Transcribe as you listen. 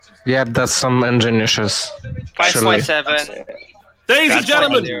Yeah, that's some ingenious. 5.7. Ladies and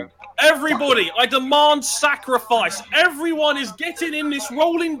gentlemen, everybody, I demand sacrifice. Everyone is getting in this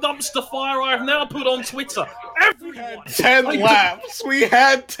rolling dumpster fire I have now put on Twitter. Everyone. 10 laps. We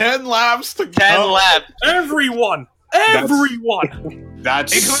had 10 laps to go. 10 laps. Everyone.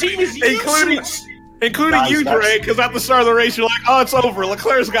 That's including you, Dre, because at the start of the race, you're like, oh, it's over.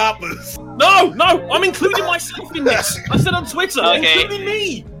 Leclerc's got this. No, I'm including myself in this. I said on Twitter, including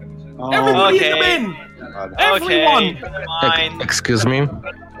me. Everybody in the bin. Everyone. Fine. Excuse me?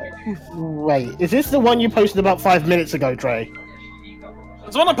 Wait, is this the one you posted about 5 minutes ago, Dre?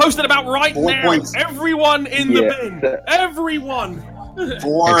 It's the one I posted about right now. Points. Everyone in the bin. Everyone.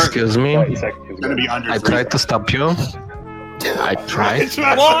 Excuse me? Gonna be under I tried to stop you. I tried.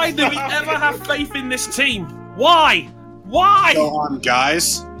 Why do we ever have faith in this team? Why? Go on,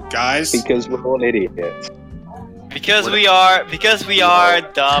 guys. Because we're all idiots. Because we are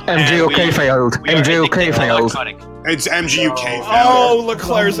dumb. MGUK failed. MGUK failed. It's MGUK. Oh,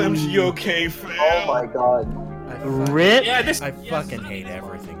 Leclerc's MGUK failed. Oh my god. Rip? Yeah, I fucking hate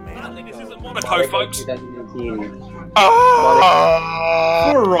everything, I man. think this isn't Monaco, folks. 2019.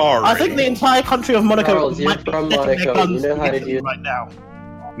 Ferrari. I think the entire country of Monaco Charles, you're might be from sticking their Monaco. guns You know how to against do you it. right now.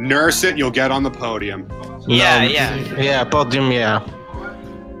 Nurse it, you'll get on the podium. Yeah. Yeah, podium, yeah.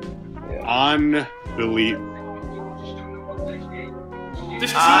 Unbelievable.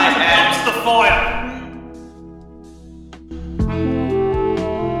 This team is a dumpster fire.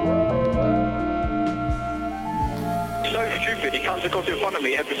 So stupid, he comes across in front of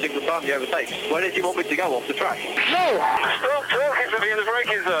me every single time he overtakes. Where does he want me to go, off the track? No! Stop talking to me in the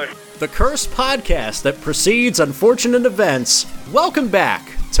braking zone! The Cursed Podcast that precedes unfortunate events. Welcome back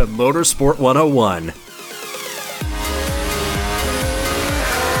to Motorsport 101.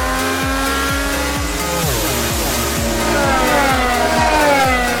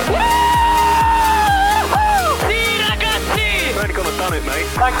 Only gonna done it, mate.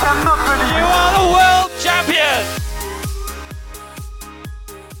 You are the world champion!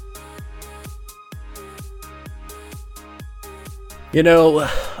 You know,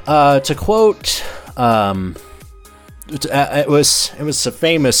 to quote, it was a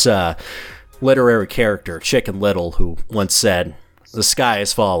famous literary character, Chicken Little, who once said, "The sky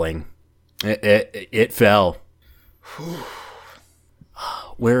is falling. It fell."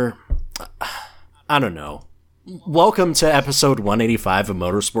 I don't know. Welcome to episode 185 of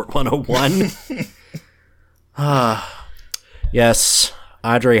Motorsport 101. Yes,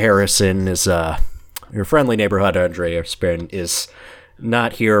 Andre Harrison is your friendly neighborhood Andre Harrison is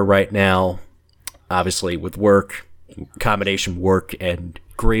not here right now, obviously with work, combination work, and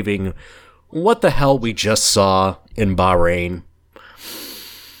grieving what the hell we just saw in Bahrain.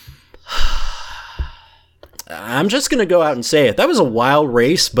 I'm just going to go out and say it. That was a wild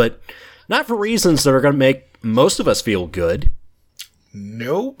race, but not for reasons that are going to make most of us feel good.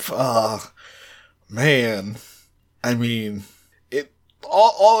 Nope. Man. I mean,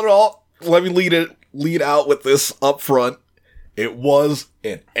 all in all, let me lead out with this up front. It was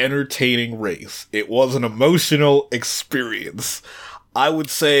an entertaining race. It was an emotional experience. I would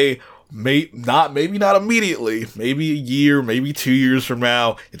say maybe not immediately, maybe a year, maybe 2 years from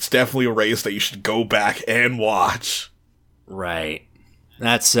now, it's definitely a race that you should go back and watch. Right.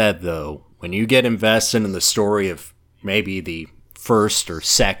 That said, though, when you get invested in the story of maybe the first or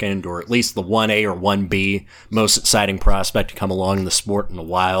second, or at least the 1A or 1B most exciting prospect to come along in the sport in a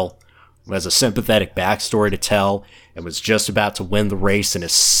while, who has a sympathetic backstory to tell, and was just about to win the race in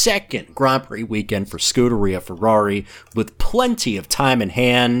his second Grand Prix weekend for Scuderia Ferrari with plenty of time in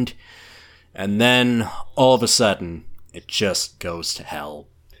hand, and then, all of a sudden, it just goes to hell.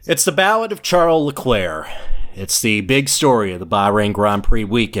 It's the Ballad of Charles Leclerc. It's the big story of the Bahrain Grand Prix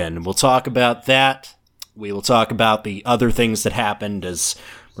weekend, and we'll talk about that. We will talk about the other things that happened as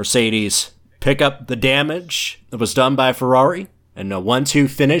Mercedes pick up the damage that was done by Ferrari, and a 1-2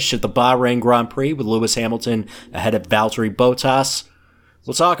 finish at the Bahrain Grand Prix with Lewis Hamilton ahead of Valtteri Bottas.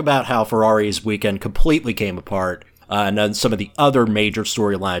 We'll talk about how Ferrari's weekend completely came apart, and then some of the other major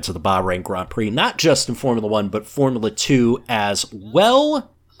storylines of the Bahrain Grand Prix, not just in Formula 1, but Formula 2 as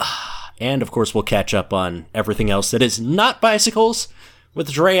well. And, of course, we'll catch up on everything else that is not bicycles.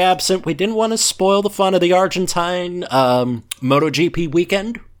 With Dre absent, we didn't want to spoil the fun of the Argentine MotoGP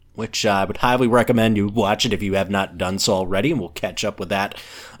weekend, which I would highly recommend you watch it if you have not done so already, and we'll catch up with that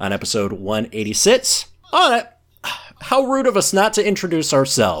on episode 186. On it, how rude of us not to introduce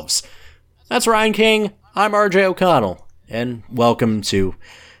ourselves. That's Ryan King, I'm RJ O'Connell, and welcome to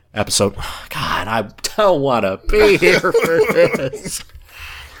episode... God, I don't want to be here for this.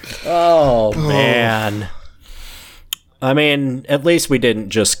 Oh, man. I mean, at least we didn't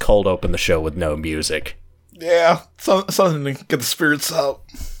just cold open the show with no music. Yeah, something to get the spirits up.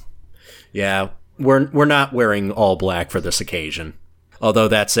 Yeah, we're not wearing all black for this occasion. Although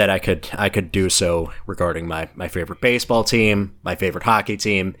that said, I could do so regarding my favorite baseball team, my favorite hockey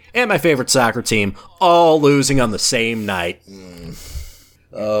team, and my favorite soccer team, all losing on the same night.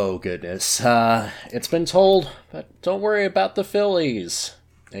 Oh, goodness. It's been told, but don't worry about the Phillies.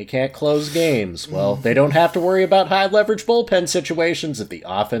 They can't close games. Well, they don't have to worry about high-leverage bullpen situations if the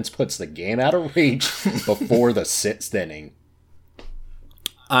offense puts the game out of reach before the 6th inning.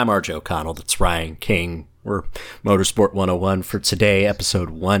 I'm RJ O'Connell. That's Ryan King. We're Motorsport 101 for today, episode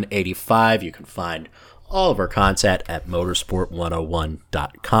 185. You can find all of our content at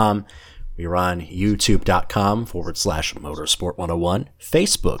motorsport101.com. We're on youtube.com/motorsport101,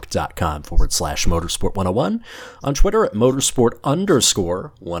 facebook.com/motorsport101, on Twitter at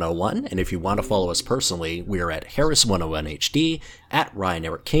motorsport_101, and if you want to follow us personally, we are at Harris101HD, at Ryan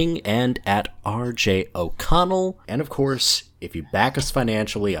Eric King, and at RJ O'Connell. And of course, if you back us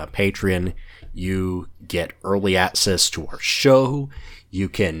financially on Patreon, you get early access to our show. You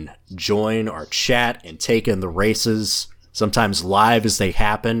can join our chat and take in the races, sometimes live as they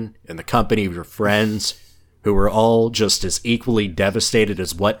happen, in the company of your friends, who are all just as equally devastated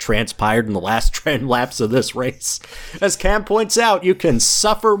as what transpired in the last 10 laps of this race. As Cam points out, you can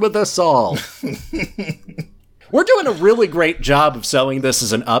suffer with us all. We're doing a really great job of selling this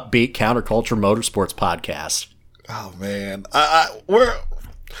as an upbeat counterculture motorsports podcast. Oh man,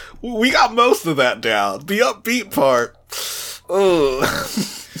 we got most of that down. The upbeat part. Ugh.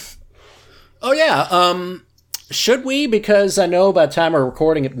 Oh yeah, should we? Because I know by the time we're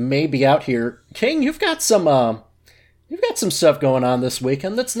recording, it may be out here. King, you've got some stuff going on this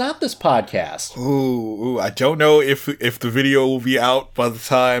weekend that's not this podcast. Ooh, I don't know if the video will be out by the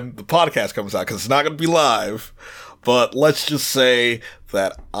time the podcast comes out, because it's not going to be live. But let's just say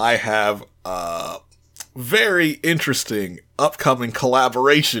that I have a very interesting upcoming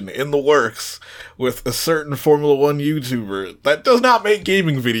collaboration in the works with a certain Formula One YouTuber that does not make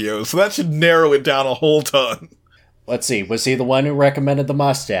gaming videos, so that should narrow it down a whole ton. Let's see, was he the one who recommended the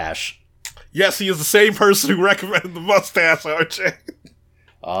mustache? Yes, he is the same person who recommended the mustache, RJ.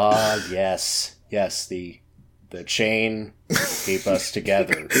 Yes. Yes, the chain will keep us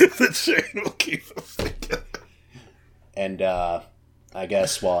together. The chain will keep us together. And, I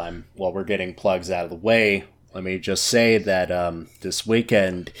guess while we're getting plugs out of the way, let me just say that, this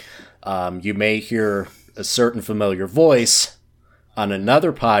weekend, you may hear a certain familiar voice on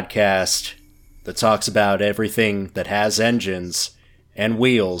another podcast that talks about everything that has engines and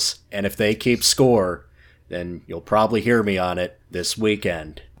wheels, and if they keep score, then you'll probably hear me on it this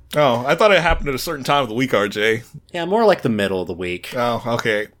weekend. Oh, I thought it happened at a certain time of the week, RJ. Yeah, more like the middle of the week. Oh,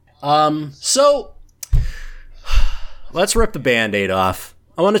 okay. So, let's rip the Band-Aid off.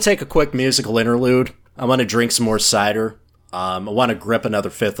 I want to take a quick musical interlude. I want to drink some more cider. I want to grip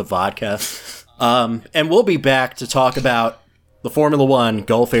another fifth of vodka. And we'll be back to talk about the Formula One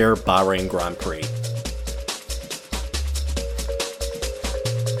Gulf Air Bahrain Grand Prix.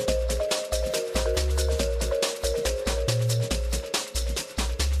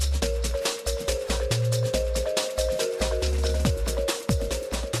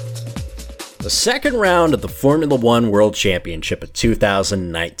 The second round of the Formula One World Championship of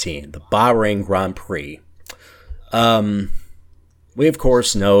 2019, the Bahrain Grand Prix. We of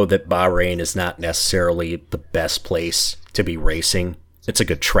course know that Bahrain is not necessarily the best place to be racing. It's a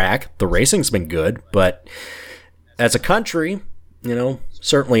good track. The racing's been good, but as a country,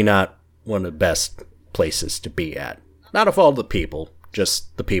 certainly not one of the best places to be at. Not of all the people,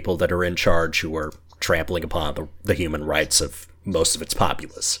 just the people that are in charge who are trampling upon the human rights of most of its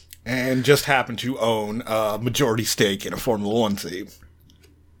populace. And just happen to own a majority stake in a Formula One team.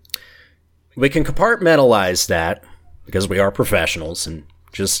 We can compartmentalize that because we are professionals and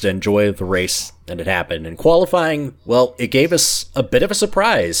just enjoy the race that it happened. And qualifying, well, it gave us a bit of a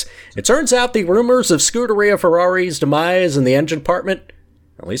surprise. It turns out the rumors of Scuderia Ferrari's demise in the engine department,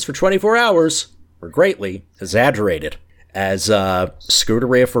 at least for 24 hours, were greatly exaggerated. As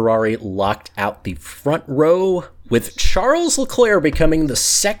Scuderia Ferrari locked out the front row, with Charles Leclerc becoming the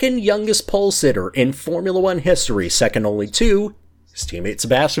second youngest pole sitter in Formula One history, second only to his teammate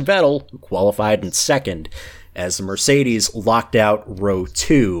Sebastian Vettel, who qualified in second, as the Mercedes locked out row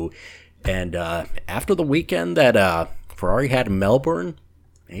 2. And after the weekend that Ferrari had in Melbourne,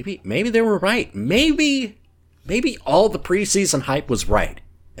 maybe they were right. Maybe all the preseason hype was right.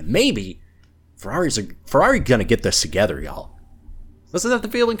 And maybe Ferrari gonna get this together, y'all. Wasn't that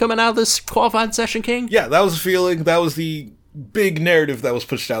the feeling coming out of this qualifying session, King? Yeah, that was the feeling. That was the big narrative that was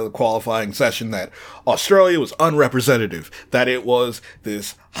pushed out of the qualifying session that Australia was unrepresentative, that it was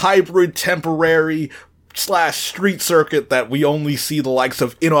this hybrid temporary / street circuit that we only see the likes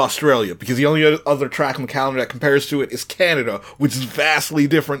of in Australia, because the only other track on the calendar that compares to it is Canada, which is vastly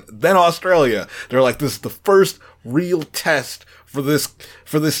different than Australia. They're like, this is the first real test for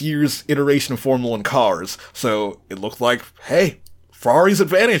this year's iteration of Formula 1 cars. So it looked like, hey, Ferrari's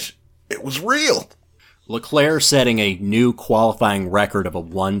advantage, it was real. Leclerc setting a new qualifying record of a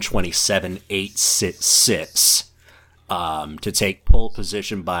 1:27.866 to take pole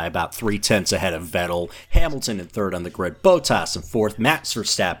position by about 0.3 ahead of Vettel, Hamilton in third on the grid, Bottas in fourth, Max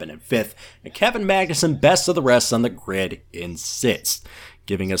Verstappen in fifth, and Kevin Magnussen best of the rest on the grid in sixth,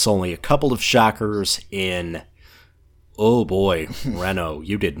 giving us only a couple of shockers in, oh boy, Renault,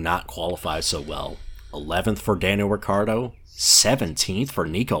 you did not qualify so well. 11th for Daniel Ricciardo, 17th for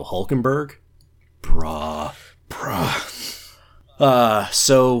Nico Hulkenberg. Bruh.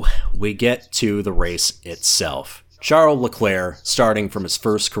 So we get to the race itself. Charles Leclerc starting from his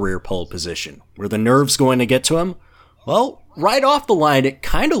first career pole position. Were the nerves going to get to him? Well, right off the line, it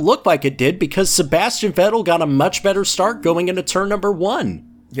kind of looked like it did because Sebastian Vettel got a much better start going into turn number 1.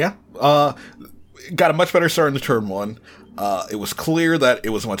 Yeah, got a much better start in the turn 1. It was clear that it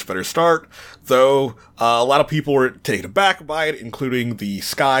was a much better start, though a lot of people were taken aback by it, including the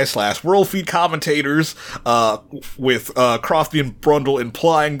Sky / World Feed commentators, with Crofty and Brundle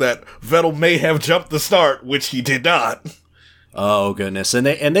implying that Vettel may have jumped the start, which he did not. Oh goodness, and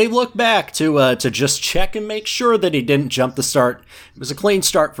they look back to just check and make sure that he didn't jump the start. It was a clean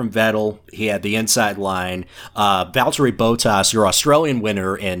start from Vettel. He had the inside line. Valtteri Bottas, your Australian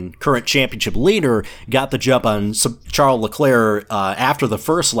winner and current championship leader, got the jump on Charles Leclerc after the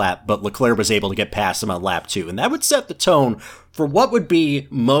first lap, but Leclerc was able to get past him on lap 2, and that would set the tone for what would be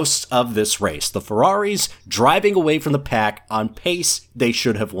most of this race. The Ferraris driving away from the pack on pace. They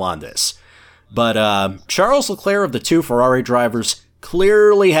should have won this. But Charles Leclerc of the two Ferrari drivers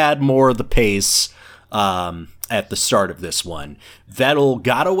clearly had more of the pace at the start of this one. Vettel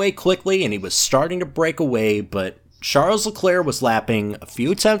got away quickly, and he was starting to break away, but Charles Leclerc was lapping a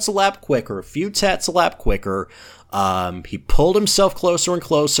few tenths a lap quicker. He pulled himself closer and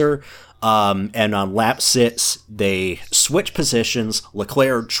closer, and on lap 6, they switched positions.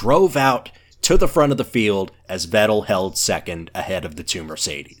 Leclerc drove out to the front of the field as Vettel held second ahead of the two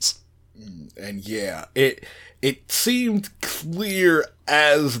Mercedes. And yeah, it seemed clear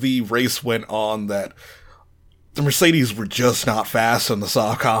as the race went on that the Mercedes were just not fast on the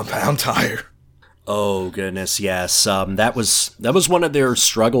soft compound tire. Oh goodness, yes. That was one of their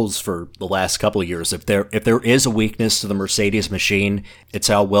struggles for the last couple of years. If there is a weakness to the Mercedes machine, it's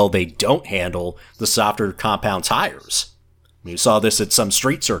how well they don't handle the softer compound tires. You saw this at some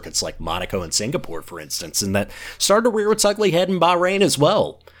street circuits like Monaco and Singapore, for instance, and that started to rear its ugly head in Bahrain as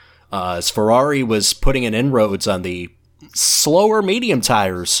well. As Ferrari was putting in inroads on the slower medium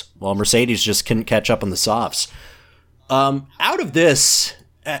tires, while Mercedes just couldn't catch up on the softs. Out of this,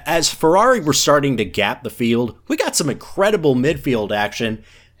 as Ferrari were starting to gap the field, we got some incredible midfield action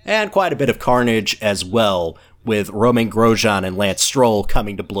and quite a bit of carnage as well, with Romain Grosjean and Lance Stroll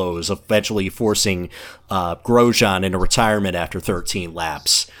coming to blows, eventually forcing Grosjean into retirement after 13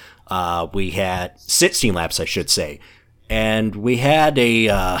 laps. We had 16 laps, I should say. And we had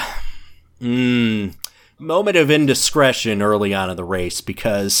a moment of indiscretion early on in the race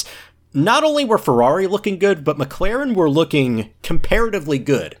because not only were Ferrari looking good, but McLaren were looking comparatively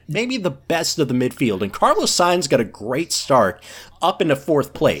good. Maybe the best of the midfield. And Carlos Sainz got a great start up into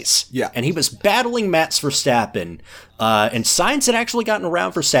 4th place. Yeah. And he was battling Max Verstappen. And Sainz had actually gotten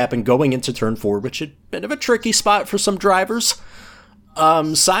around Verstappen going into turn 4, which had been a bit of a tricky spot for some drivers.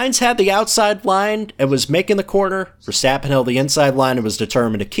 Sainz had the outside line and was making the corner. Verstappen held the inside line and was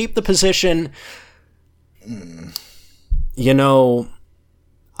determined to keep the position. You know,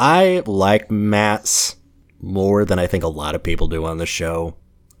 I like Max more than I think a lot of people do on the show.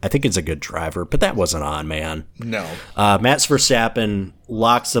 I think he's a good driver, but that wasn't on, man. No. Max Verstappen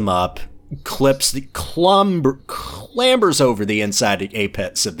locks him up, clambers over the inside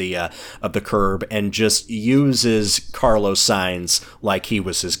apex of the curb and just uses Carlos Sainz like he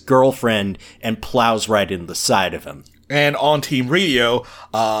was his girlfriend and plows right into the side of him. And on team radio,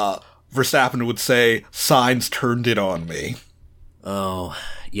 Verstappen would say, Sainz turned it on me. Oh,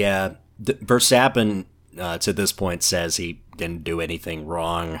 yeah. Verstappen, to this point, says he didn't do anything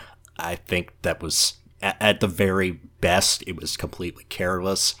wrong. I think that was, at the very best, it was completely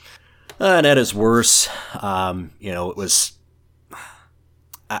careless. And at his worst, it was...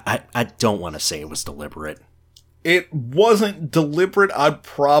 I don't want to say it was deliberate. it wasn't deliberate. I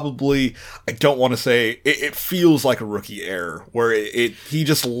don't want to say it feels like a rookie error where he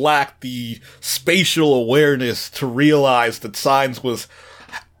just lacked the spatial awareness to realize that Sainz was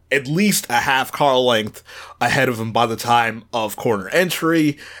at least a half car length ahead of him by the time of corner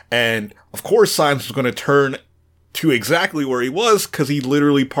entry. And of course Sainz was going to turn to exactly where he was because he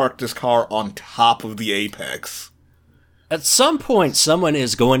literally parked his car on top of the apex. At some point, someone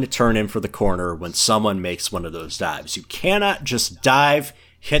is going to turn in for the corner when someone makes one of those dives. You cannot just dive,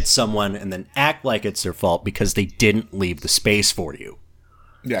 hit someone, and then act like it's their fault because they didn't leave the space for you.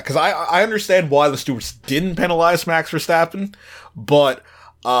 Yeah, because I understand why the stewards didn't penalize Max Verstappen, but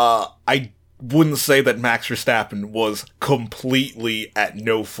I wouldn't say that Max Verstappen was completely at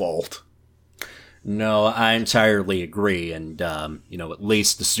no fault. No, I entirely agree, and, at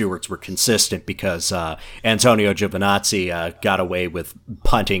least the stewards were consistent because Antonio Giovinazzi got away with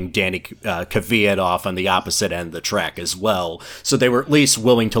punting Danny Kvyat off on the opposite end of the track as well, so they were at least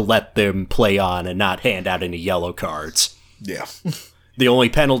willing to let them play on and not hand out any yellow cards. Yeah. The only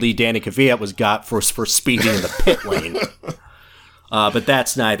penalty Danny Kvyat was got for speeding in the pit lane. But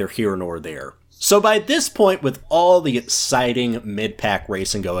that's neither here nor there. So by this point, with all the exciting mid-pack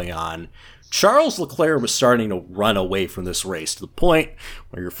racing going on, Charles Leclerc was starting to run away from this race to the point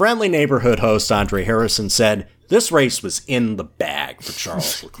where your friendly neighborhood host Andre Harrison said this race was in the bag for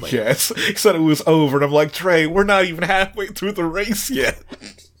Charles Leclerc. Yes, he said it was over, and I'm like, Trey, we're not even halfway through the race yet.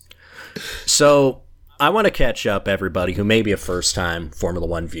 So I want to catch up everybody who may be a first-time Formula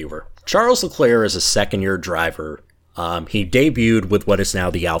One viewer. Charles Leclerc is a second-year driver. He debuted with what is now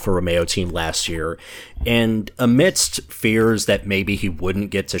the Alfa Romeo team last year, and amidst fears that maybe he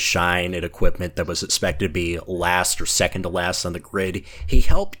wouldn't get to shine at equipment that was expected to be last or second to last on the grid, he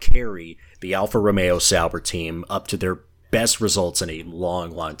helped carry the Alfa Romeo Sauber team up to their best results in a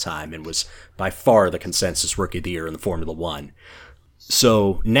long, long time and was by far the consensus Rookie of the Year in the Formula One.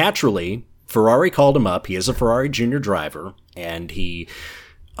 So naturally, Ferrari called him up. He is a Ferrari junior driver, and he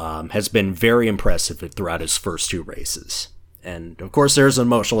has been very impressive throughout his first two races. And, of course, there's an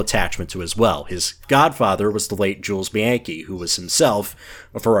emotional attachment to as well. His godfather was the late Jules Bianchi, who was himself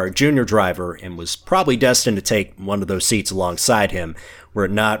a Ferrari junior driver and was probably destined to take one of those seats alongside him were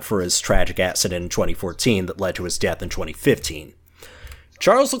it not for his tragic accident in 2014 that led to his death in 2015.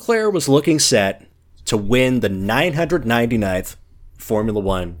 Charles Leclerc was looking set to win the 999th Formula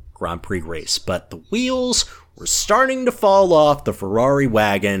One Grand Prix race, but the wheels were starting to fall off the Ferrari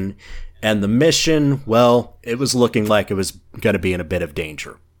wagon, and the mission, well, it was looking like it was going to be in a bit of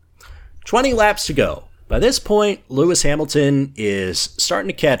danger. 20 laps to go. By this point, Lewis Hamilton is starting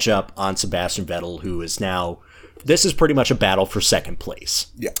to catch up on Sebastian Vettel, who is now, this is pretty much a battle for second place.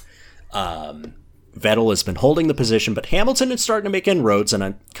 Yeah. Vettel has been holding the position, but Hamilton is starting to make inroads,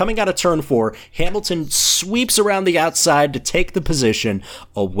 and coming out of turn 4, Hamilton sweeps around the outside to take the position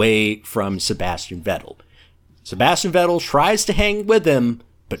away from Sebastian Vettel. Sebastian Vettel tries to hang with him,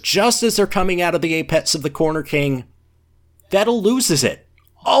 but just as they're coming out of the apex of the Corner King, Vettel loses it,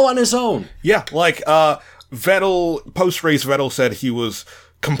 all on his own. Yeah, Vettel, post-race Vettel said he was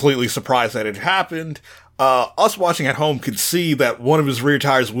completely surprised that it happened. Us watching at home could see that one of his rear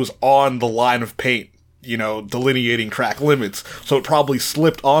tires was on the line of paint, delineating track limits, so it probably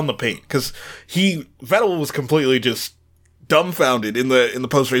slipped on the paint, because Vettel was completely just dumbfounded in the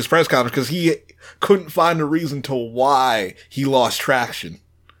post-race press conference, because he couldn't find a reason to why he lost traction.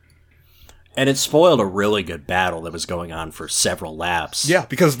 And it spoiled a really good battle that was going on for several laps. Yeah,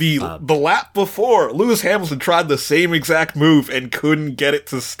 because the lap before, Lewis Hamilton tried the same exact move and couldn't get it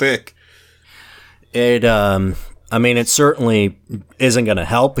to stick. It certainly isn't going to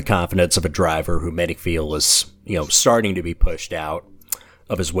help the confidence of a driver who many feel is, starting to be pushed out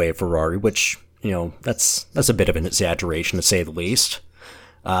of his way at Ferrari, which, that's a bit of an exaggeration to say the least.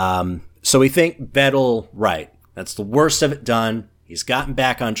 So we think Vettel, right, that's the worst of it done. He's gotten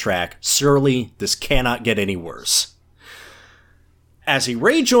back on track. Surely this cannot get any worse. As he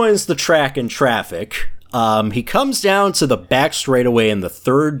rejoins the track in traffic, he comes down to the back straightaway in the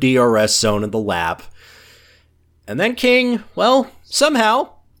third DRS zone of the lap. And then King, well, somehow,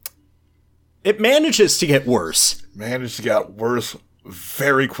 it manages to get worse. Managed to get worse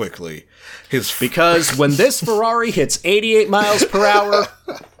very quickly. Because when this Ferrari hits 88 miles per hour,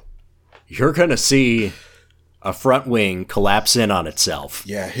 you're going to see a front wing collapse in on itself.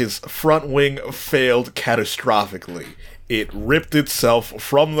 Yeah, his front wing failed catastrophically. It ripped itself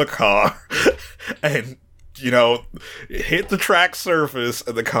from the car and, hit the track surface,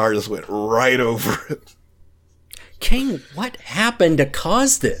 and the car just went right over it. King, what happened to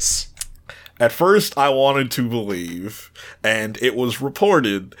cause this? At first, I wanted to believe, and it was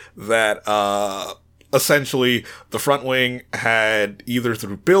reported that essentially, the front wing had either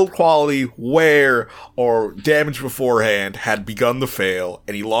through build quality, wear, or damage beforehand had begun to fail,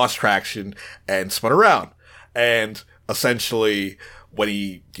 and he lost traction and spun around. And essentially,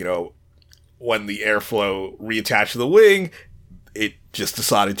 when when the airflow reattached to the wing, it just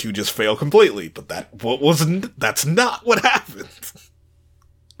decided to just fail completely. But that's not what happened.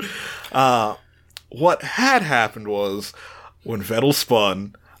 What had happened was, when Vettel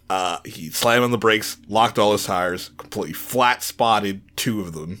spun, he slammed on the brakes, locked all his tires, completely flat-spotted 2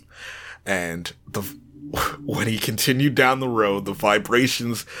 of them, and when he continued down the road, the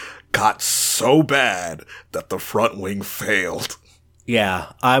vibrations got so bad that the front wing failed.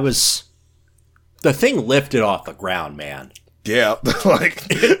 Yeah, the thing lifted off the ground, man. Yeah, like...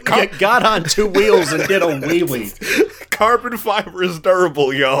 It got on 2 wheels and did a wheelie. Carbon fiber is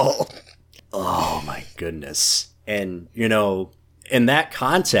durable, y'all. Oh, my goodness. And, in that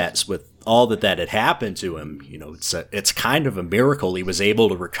context, with all that had happened to him, it's kind of a miracle he was able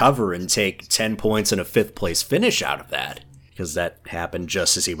to recover and take 10 points and a 5th place finish out of that. Because that happened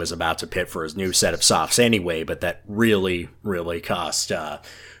just as he was about to pit for his new set of softs anyway, but that really, really cost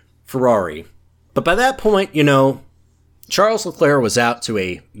Ferrari. But by that point, Charles Leclerc was out to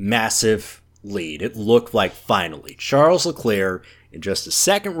a massive lead. It looked like finally Charles Leclerc, in just a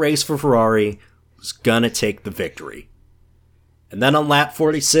second race for Ferrari, was gonna take the victory. And then on lap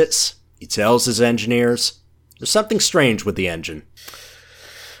 46, he tells his engineers, there's something strange with the engine.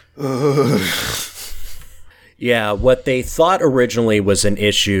 Yeah, what they thought originally was an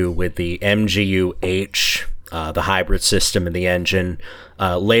issue with the MGU-H, the hybrid system in the engine,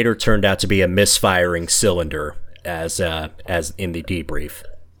 later turned out to be a misfiring cylinder, as in the debrief.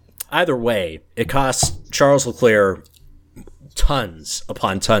 Either way, it cost Charles Leclerc tons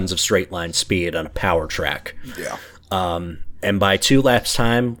upon tons of straight line speed on a power track. Yeah. And by 2 laps'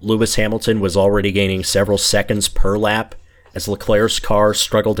 time, Lewis Hamilton was already gaining several seconds per lap as Leclerc's car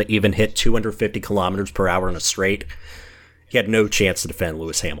struggled to even hit 250 kilometers per hour in a straight. He had no chance to defend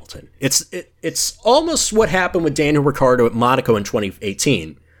Lewis Hamilton. It's almost what happened with Daniel Ricciardo at Monaco in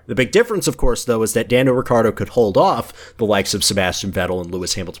 2018. The big difference, of course, though, is that Daniel Ricciardo could hold off the likes of Sebastian Vettel and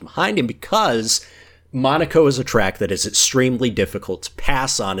Lewis Hamilton behind him because Monaco is a track that is extremely difficult to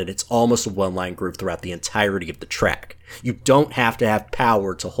pass on, and it's almost a one-line groove throughout the entirety of the track. You don't have to have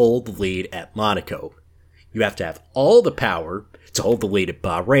power to hold the lead at Monaco. You have to have all the power to hold the lead at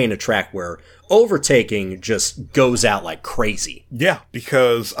Bahrain, a track where overtaking just goes out like crazy. Yeah,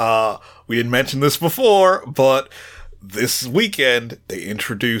 because we had mentioned this before, but this weekend they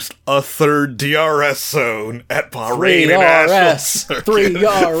introduced a third DRS zone at Bahrain and Asheville.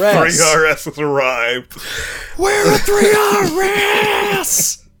 3RS. 3RS has arrived. We're a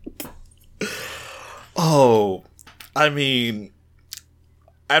 3RS! Oh, I mean,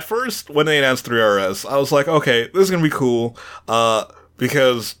 at first, when they announced 3RS, I was like, okay, this is gonna be cool,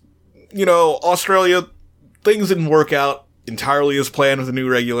 because, Australia, things didn't work out entirely as planned with the new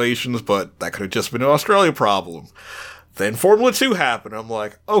regulations, but that could have just been an Australia problem. Then Formula 2 happened. I'm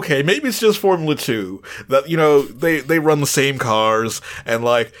like, okay, maybe it's just Formula 2. That, they run the same cars, and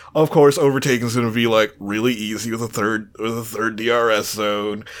of course, overtaking's gonna be really easy with a third DRS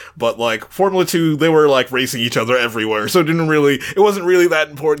zone. But Formula 2, they were racing each other everywhere, so it wasn't really that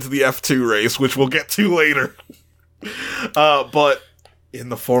important to the F2 race, which we'll get to later. But in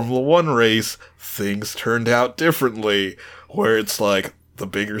the Formula 1 race, things turned out differently, where it's the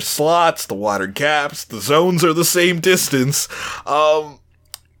bigger slots, the wider gaps, the zones are the same distance.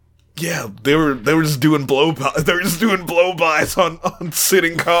 Yeah, they were just doing blow-bys on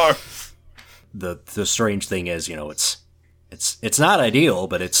sitting cars. The strange thing is, it's not ideal,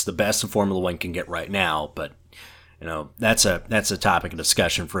 but it's the best Formula 1 can get right now. But that's a topic of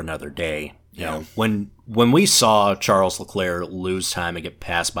discussion for another day. You know, when we saw Charles Leclerc lose time and get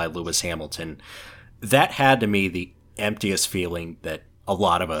passed by Lewis Hamilton, that had to me the emptiest feeling that a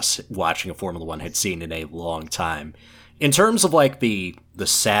lot of us watching a Formula 1 had seen in a long time. In terms of the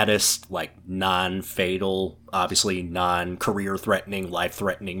saddest, non-fatal, obviously non-career threatening,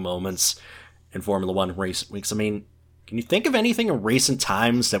 life-threatening moments in Formula 1 race weeks, I mean, can you think of anything in recent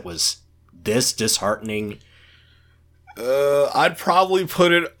times that was this disheartening? I'd probably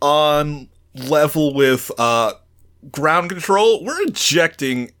put it on level with ground control. We're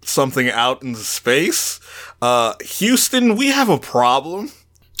ejecting something out into space. Houston, we have a problem.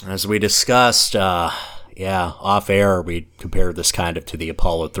 As we discussed, off air, we compared this kind of to the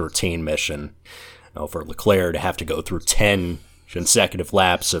Apollo 13 mission. For Leclerc to have to go through 10 consecutive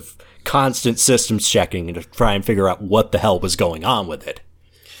laps of constant systems checking and to try and figure out what the hell was going on with it.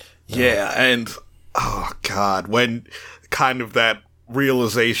 Yeah, and, oh god, when kind of that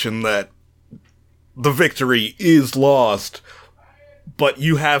realization that the victory is lost, but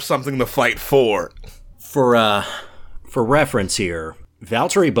you have something to fight for. For reference here,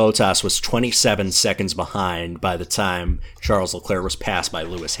 Valtteri Bottas was 27 seconds behind by the time Charles Leclerc was passed by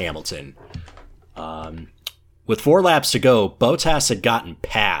Lewis Hamilton. With 4 laps to go, Bottas had gotten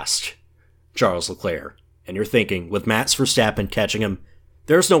past Charles Leclerc. And you're thinking, with Max Verstappen catching him,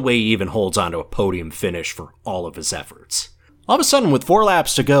 there's no way he even holds on to a podium finish for all of his efforts. All of a sudden, with 4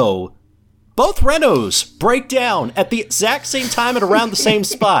 laps to go, both Renaults break down at the exact same time at around the same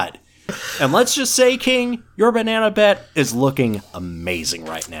spot. And let's just say, King, your banana bet is looking amazing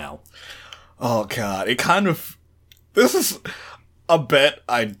right now. Oh, God. This is a bet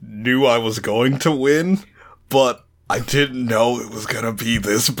I knew I was going to win, but I didn't know it was going to be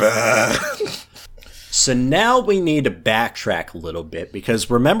this bad. So now we need to backtrack a little bit, because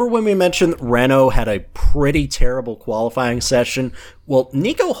remember when we mentioned Renault had a pretty terrible qualifying session? Well,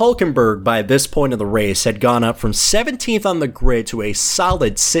 Nico Hülkenberg by this point of the race had gone up from 17th on the grid to a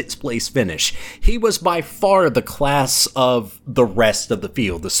solid 6th place finish. He was by far the class of the rest of the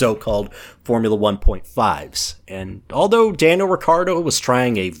field, the so-called Formula 1.5s. And although Daniel Ricciardo was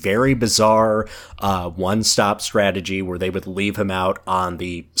trying a very bizarre one-stop strategy where they would leave him out on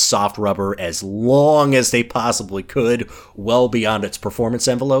the soft rubber as long as they possibly could, well beyond its performance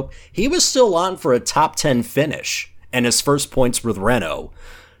envelope, he was still on for a top 10 finish and his first points with Renault.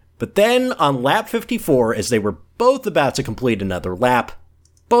 But then on lap 54, as they were both about to complete another lap,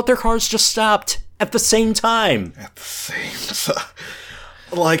 both their cars just stopped at the same time. At the same time.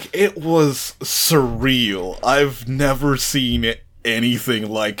 Like, it was surreal. I've never seen anything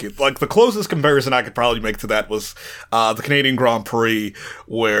like it. Like, the closest comparison I could probably make to that was the Canadian Grand Prix,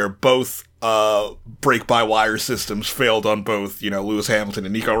 where both brake-by-wire systems failed on both, Lewis Hamilton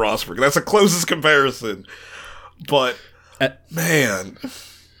and Nico Rosberg. That's the closest comparison. But, man.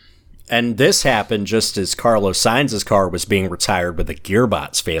 And this happened just as Carlos Sainz's car was being retired with a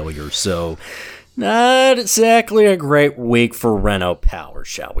gearbox failure, so not exactly a great week for Renault power,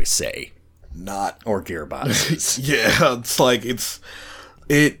 shall we say. Or gearboxes. Yeah, it's like,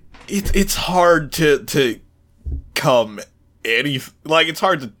 it's hard to come it's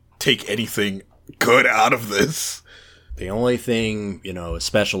hard to take anything good out of this. The only thing,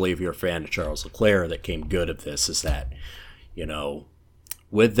 especially if you're a fan of Charles Leclerc, that came good of this is that,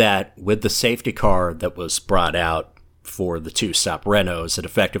 with the safety car that was brought out for the 2-stop Renaults, it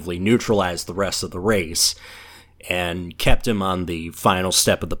effectively neutralized the rest of the race and kept him on the final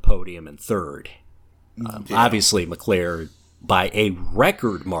step of the podium in third. Obviously, Leclerc, by a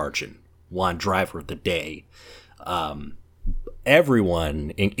record margin, won Driver of the Day.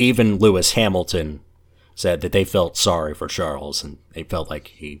 Everyone, even Lewis Hamilton, said that they felt sorry for Charles and they felt like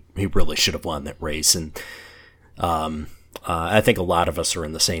he really should have won that race. And I think a lot of us are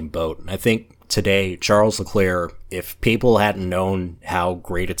in the same boat. I think today, Charles Leclerc, if people hadn't known how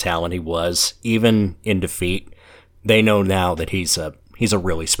great a talent he was, even in defeat, they know now that he's a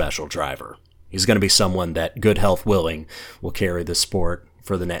really special driver. He's going to be someone that, good health willing, will carry the sport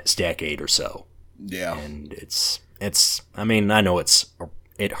for the next decade or so. Yeah. And I know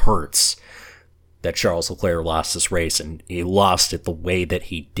it hurts that Charles Leclerc lost this race, and he lost it the way that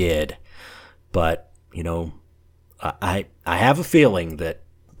he did. But, I have a feeling that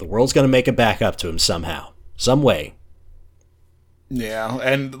the world's going to make it back up to him somehow, some way. Yeah,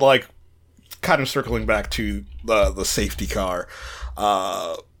 and kind of circling back to the safety car,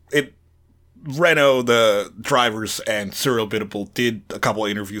 Renault, the drivers, and Cyril Abiteboul did a couple of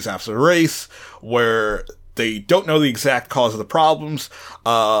interviews after the race where they don't know the exact cause of the problems.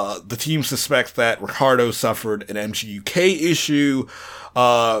 The team suspects that Ricciardo suffered an MGUK issue.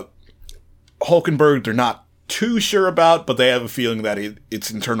 Hülkenberg, they're not too sure about, but they have a feeling that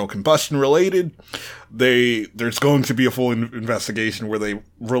it's internal combustion related. There's going to be a full investigation where they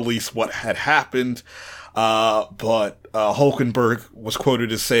release what had happened. But Hülkenberg was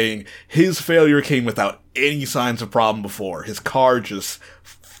quoted as saying his failure came without any signs of problem before. His car just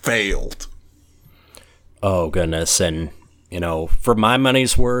failed. Oh, goodness. And, for my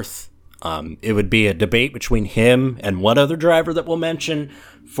money's worth, it would be a debate between him and one other driver that we'll mention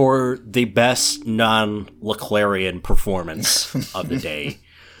for the best non-Leclerian performance of the day.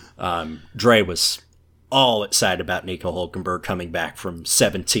 Dre was all excited about Nico Hülkenberg coming back from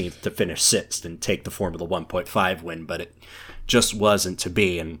 17th to finish 6th and take the Formula 1.5 win, but it just wasn't to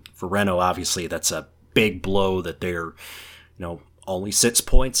be. And for Renault, obviously, that's a big blow that they're, only 6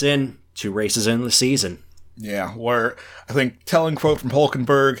 points in, 2 races in the season. Yeah, where I think telling quote from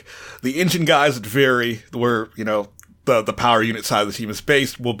Hülkenberg, the engine guys at Very, where, the power unit side of the team is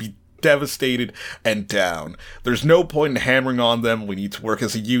based, will be devastated and down. There's no point in hammering on them. We need to work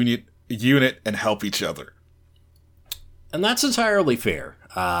as a unit unit and help each other. And that's entirely fair.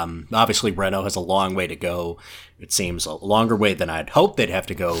 Obviously, Renault has a long way to go. It seems a longer way than I'd hoped they'd have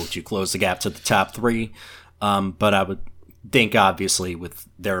to go to close the gap to the top three. But I would think, obviously, with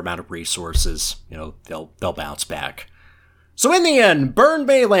their amount of resources, they'll bounce back. So in the end, Bernd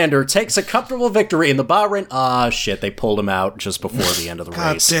Maylander takes a comfortable victory in the Bahrain. Shit, they pulled him out just before the end of the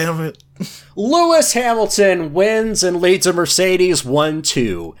race. God damn it. Lewis Hamilton wins and leads a Mercedes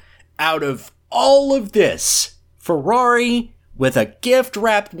 1-2. Out of all of this, Ferrari, with a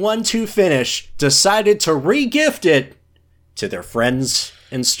gift-wrapped 1-2 finish, decided to re-gift it to their friends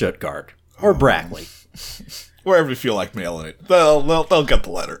in Stuttgart. Or Brackley. Wherever you feel like mailing it. They'll get the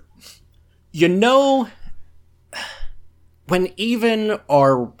letter. When even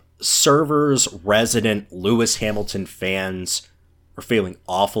our server's resident Lewis Hamilton fans are feeling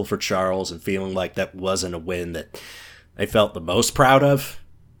awful for Charles and feeling like that wasn't a win that they felt the most proud of,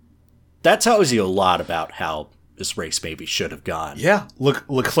 that tells you a lot about how this race maybe should have gone. Yeah,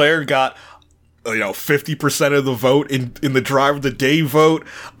 Leclerc got 50% of the vote in the driver of the day vote.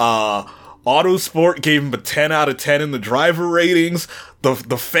 Autosport gave him a 10 out of 10 in the driver ratings. The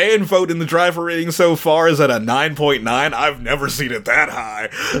fan vote in the driver rating so far is at a 9.9. I've never seen it that high.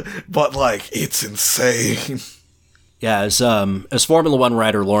 But, it's insane. Yeah, as Formula One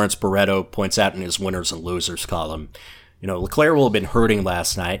writer Lawrence Barretto points out in his winners and losers column, Leclerc will have been hurting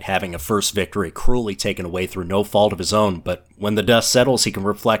last night, having a first victory cruelly taken away through no fault of his own, but when the dust settles, he can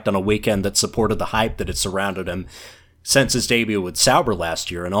reflect on a weekend that supported the hype that had surrounded him since his debut with Sauber last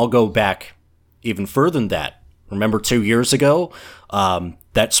year, and I'll go back even further than that. Remember 2 years ago,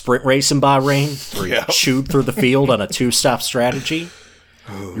 that sprint race in Bahrain, where he chewed through the field on a two-stop strategy?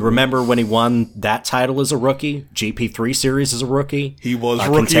 You remember when he won that title as a rookie, GP3 Series as a rookie? He was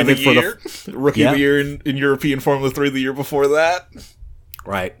Rookie of the Year. Rookie of the Year in European Formula 3 the year before that.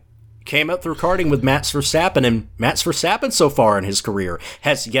 Right. Came up through karting with Max Verstappen, and Max Verstappen so far in his career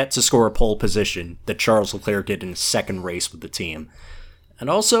has yet to score a pole position that Charles Leclerc did in his second race with the team. And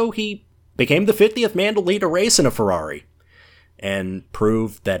also, he became the 50th man to lead a race in a Ferrari, and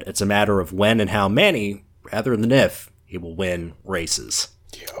proved that it's a matter of when and how many, rather than if, he will win races.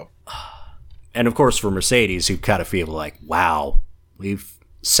 Yeah. And of course, for Mercedes, you kind of feel like, wow, we've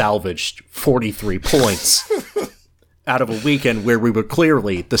salvaged 43 points out of a weekend where we were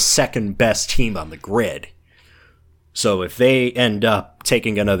clearly the second best team on the grid. So if they end up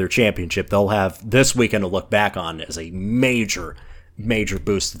taking another championship, they'll have this weekend to look back on as a major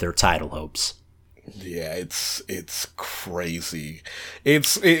boost to their title hopes. Yeah, it's crazy.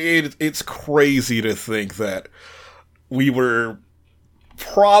 It's crazy to think that we were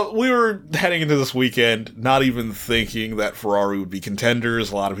heading into this weekend not even thinking that Ferrari would be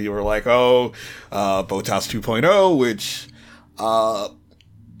contenders. A lot of people were like, Bottas 2.0, which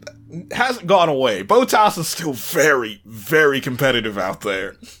hasn't gone away. Bottas is still very, very competitive out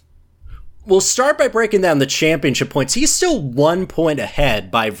there. We'll start by breaking down the championship points. He's still 1 point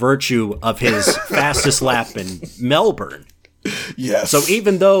ahead by virtue of his fastest lap in Melbourne. Yes. So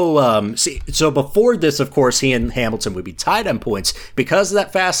even though, so before this, of course, he and Hamilton would be tied on points. Because of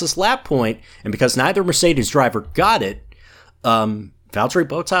that fastest lap point, and because neither Mercedes driver got it, Valtteri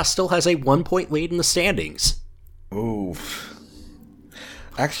Bottas still has a 1 point lead in the standings. Ooh.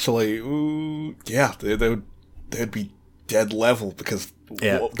 Actually, yeah, they'd be dead level because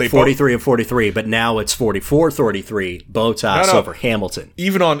they 43 and 43, but now it's 44-33 Bottas over Hamilton.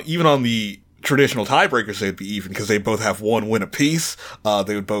 Even on the traditional tiebreakers, they'd be even because they both have one win apiece.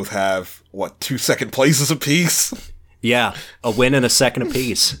 They would both have 2 second places apiece. Yeah, a win and a second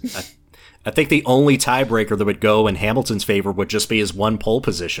apiece. I think the only tiebreaker that would go in Hamilton's favor would just be his one pole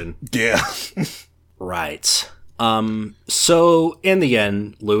position. Yeah. Right. So in the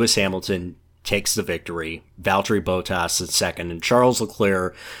end, Lewis Hamilton takes the victory, Valtteri Bottas in second, and Charles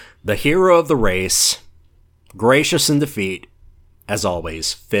Leclerc, the hero of the race, gracious in defeat, as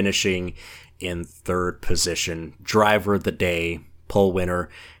always, finishing in third position, driver of the day, pole winner,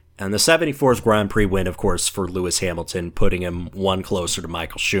 and the 74th Grand Prix win, of course, for Lewis Hamilton, putting him one closer to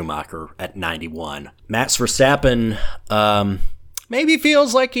Michael Schumacher at 91. Max Verstappen maybe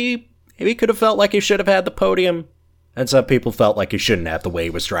feels like he could have felt like he should have had the podium. And some people felt like he shouldn't have the way he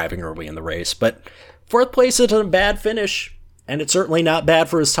was driving early in the race. But fourth place isn't a bad finish, and it's certainly not bad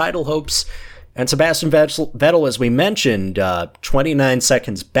for his title hopes. And Sebastian Vettel, as we mentioned, 29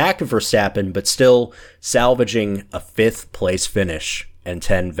 seconds back of Verstappen, but still salvaging a fifth place finish and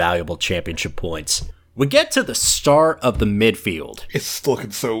 10 valuable championship points. We get to the start of the midfield. It's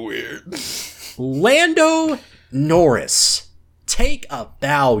looking so weird. Lando Norris. Take a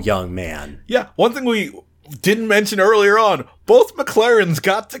bow, young man. Yeah, one thing we didn't mention earlier on, both McLarens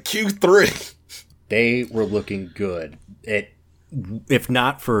got to Q3. They were looking good. If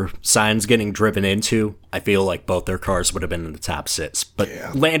not for Sainz getting driven into, I feel like both their cars would have been in the top 6. But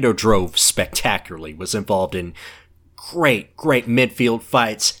Lando drove spectacularly, was involved in great midfield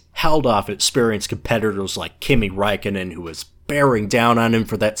fights, held off experienced competitors like Kimi Räikkönen, who was bearing down on him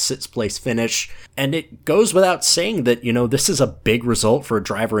for that 6th place finish. And it goes without saying that, this is a big result for a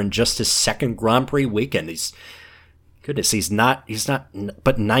driver in just his 2nd Grand Prix weekend. He's not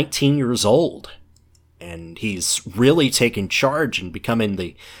but 19 years old. And he's really taking charge and becoming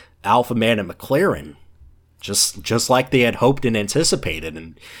the alpha man at McLaren, just like they had hoped and anticipated.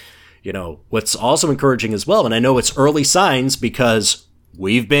 And, what's also encouraging as well, and I know it's early signs because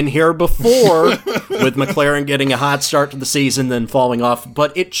we've been here before with McLaren getting a hot start to the season, then falling off,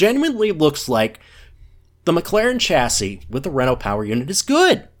 but it genuinely looks like the McLaren chassis with the Renault power unit is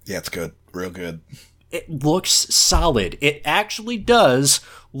good. Yeah, it's good. Real good. It looks solid. It actually does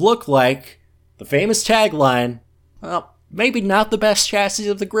look like the famous tagline, well, maybe not the best chassis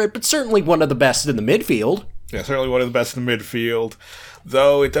of the grid, but certainly one of the best in the midfield. Yeah, certainly one of the best in the midfield.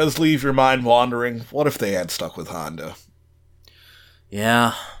 Though it does leave your mind wandering, what if they had stuck with Honda?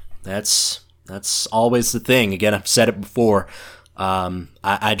 Yeah, that's always the thing. Again, I've said it before.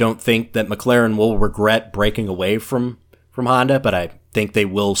 I don't think that McLaren will regret breaking away from Honda, but I think they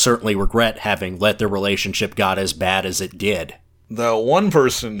will certainly regret having let their relationship got as bad as it did. The one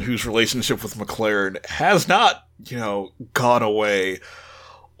person whose relationship with McLaren has not, gone away,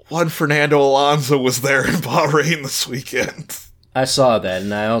 one Fernando Alonso was there in Bahrain this weekend. I saw that,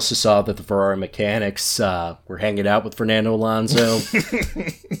 and I also saw that the Ferrari mechanics were hanging out with Fernando Alonso,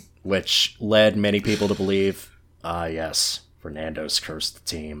 which led many people to believe, yes, Fernando's cursed the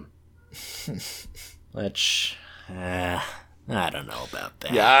team. Which, I don't know about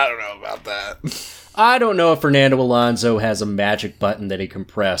that. Yeah, I don't know about that. I don't know if Fernando Alonso has a magic button that he can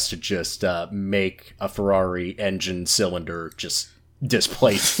press to just make a Ferrari engine cylinder just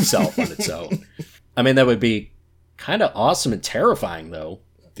displace itself on its own. I mean, that would be kind of awesome and terrifying, though.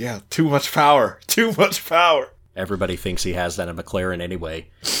 Yeah, too much power. Too much power. Everybody thinks he has that in McLaren anyway.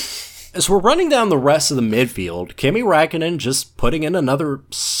 As we're running down the rest of the midfield, Kimi Räikkönen just putting in another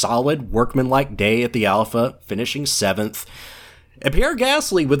solid workmanlike day at the Alpha, finishing 7th. And Pierre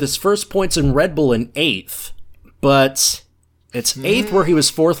Gasly with his first points in Red Bull in 8th, but it's 8th where he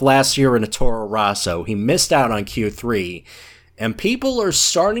was 4th last year in a Toro Rosso. He missed out on Q3, and people are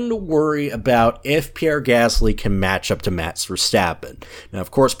starting to worry about if Pierre Gasly can match up to Max Verstappen. Now, of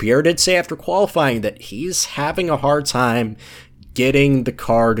course, Pierre did say after qualifying that he's having a hard time getting the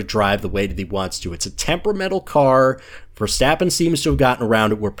car to drive the way that he wants to. It's a temperamental car. Verstappen seems to have gotten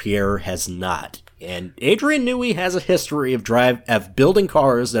around it where Pierre has not. And Adrian Newey has a history of building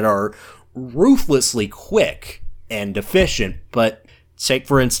cars that are ruthlessly quick and efficient, but take,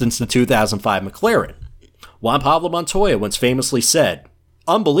 for instance, the 2005 McLaren. Juan Pablo Montoya once famously said,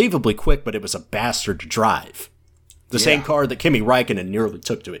 unbelievably quick, but it was a bastard to drive. The same car that Kimi Räikkönen nearly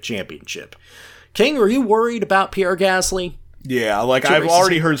took to a championship. King, are you worried about Pierre Gasly? Yeah, I've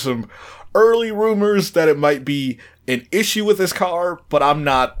already heard some early rumors that it might be an issue with this car, but I'm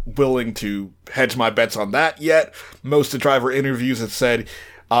not willing to hedge my bets on that yet. Most of the driver interviews have said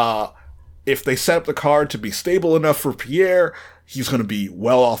if they set up the car to be stable enough for Pierre, he's going to be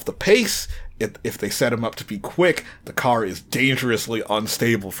well off the pace. If they set him up to be quick, the car is dangerously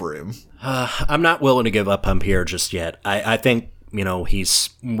unstable for him. I'm not willing to give up on Pierre just yet. I think, he's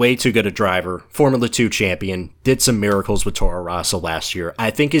way too good a driver. Formula 2 champion, did some miracles with Toro Rosso last year. I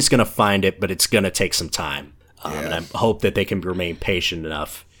think he's going to find it, but it's going to take some time. And I hope that they can remain patient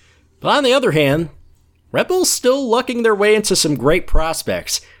enough. But on the other hand, Red Bull's still lucking their way into some great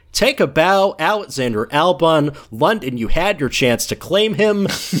prospects. Take a bow, Alexander Albon. London, you had your chance to claim him.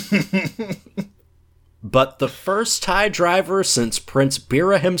 But the first Thai driver since Prince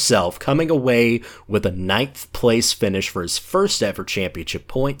Bira himself coming away with a 9th place finish for his first ever championship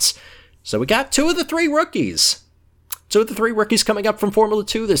points. So we got 2 of the 3 rookies. 2 of the 3 rookies coming up from Formula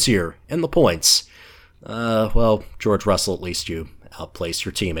 2 this year in the points. Well, George Russell, at least you outplaced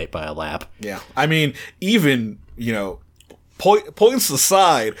your teammate by a lap. Yeah, I mean, even, points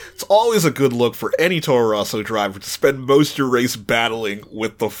aside, it's always a good look for any Toro Rosso driver to spend most of your race battling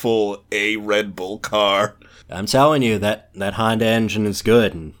with the full A Red Bull car. I'm telling you, that Honda engine is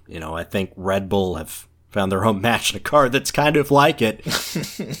good, and, I think Red Bull have found their own match in a car that's kind of like it.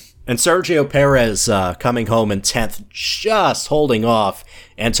 And Sergio Perez coming home in 10th, just holding off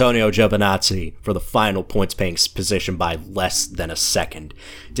Antonio Giovinazzi for the final points-paying position by less than a second.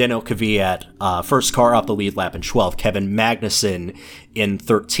 Daniel Kvyat, first car off the lead lap in 12th. Kevin Magnussen in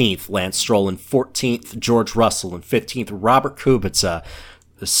 13th. Lance Stroll in 14th. George Russell in 15th. Robert Kubica,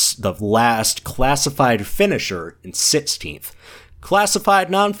 the last classified finisher, in 16th.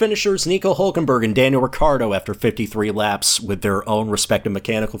 Classified non-finishers Nico Hulkenberg and Daniel Ricciardo after 53 laps with their own respective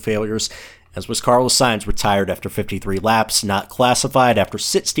mechanical failures, as was Carlos Sainz, retired after 53 laps. Not classified after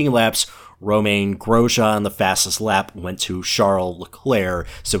 16 laps, Romain Grosjean, the fastest lap, went to Charles Leclerc,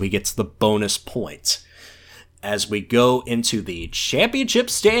 so he gets the bonus point. As we go into the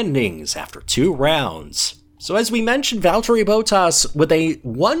championship standings after 2 rounds. So as we mentioned, Valtteri Bottas with a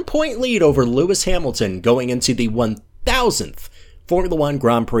 1-point lead over Lewis Hamilton going into the 1,000th Formula One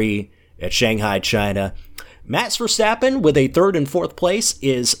Grand Prix at Shanghai, China. Max Verstappen, with a 3rd and 4th place,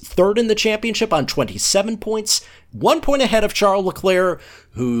 is 3rd in the championship on 27 points, 1 point ahead of Charles Leclerc,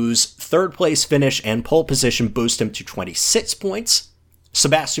 whose 3rd place finish and pole position boost him to 26 points.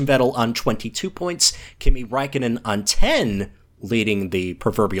 Sebastian Vettel on 22 points, Kimi Räikkönen on 10, leading the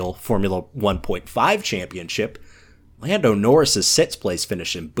proverbial Formula 1.5 championship. Lando Norris's 6th place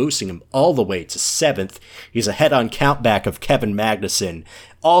finish and boosting him all the way to 7th. He's ahead on countback of Kevin Magnussen,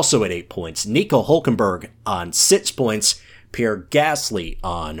 also at 8 points. Nico Hulkenberg on 6 points. Pierre Gasly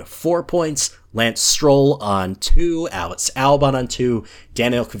on 4 points. Lance Stroll on 2. Alex Albon on 2.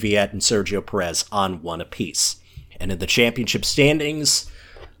 Daniel Kvyat and Sergio Perez on 1 apiece. And in the championship standings,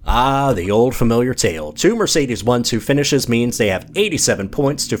 the old familiar tale. 2 Mercedes 1-2 finishes means they have 87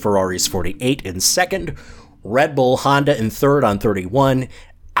 points to Ferrari's 48 in 2nd. Red Bull, Honda in 3rd on 31.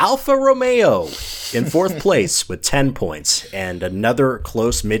 Alfa Romeo in 4th place with 10 points. And another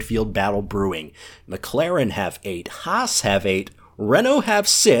close midfield battle brewing. McLaren have 8. Haas have 8. Renault have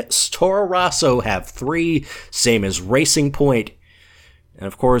 6. Toro Rosso have 3. Same as Racing Point. And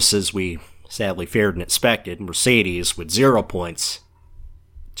of course, as we sadly feared and expected, Mercedes with 0 points.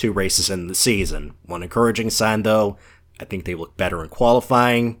 2 races in the season. One encouraging sign, though, I think they look better in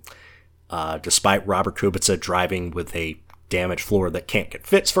qualifying. Despite Robert Kubica driving with a damaged floor that can't get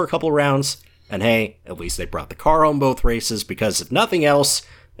fixed for a couple rounds. And hey, at least they brought the car home both races, because if nothing else,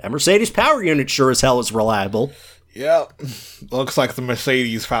 that Mercedes power unit sure as hell is reliable. Yeah, looks like the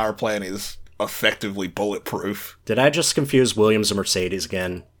Mercedes power plant is effectively bulletproof. Did I just confuse Williams and Mercedes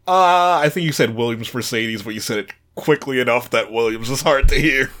again? I think you said Williams Mercedes, but you said it quickly enough that Williams is hard to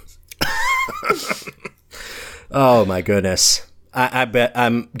hear. Oh my goodness.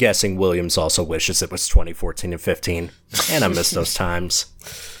 I'm guessing Williams also wishes it was 2014 and 15, and I miss those times.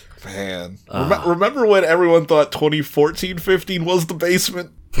 Man. Remember when everyone thought 2014-15 was the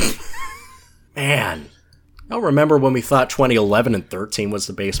basement? Man. I don't remember when we thought 2011 and 13 was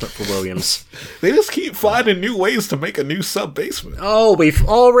the basement for Williams. They just keep finding new ways to make a new sub-basement. Oh, we've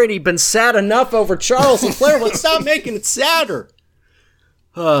already been sad enough over Charles Leclerc. Let's stop making it sadder.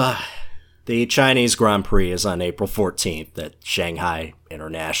 The Chinese Grand Prix is on April 14th at Shanghai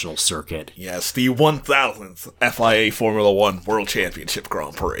International Circuit. Yes, the 1000th FIA Formula One World Championship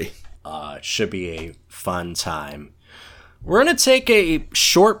Grand Prix. It should be a fun time. We're going to take a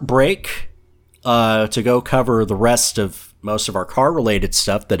short break to go cover the rest of most of our car-related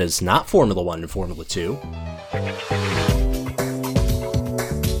stuff that is not Formula 1 and Formula 2.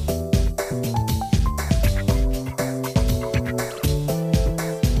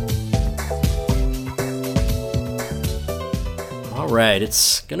 Alright,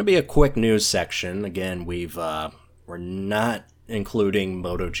 it's going to be a quick news section. Again, we're not including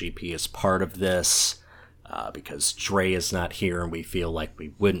MotoGP as part of this because Dre is not here and we feel like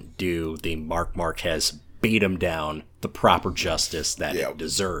we wouldn't do the Marc Marquez beat him down the proper justice that it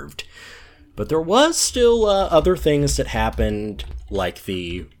deserved. But there was still other things that happened, like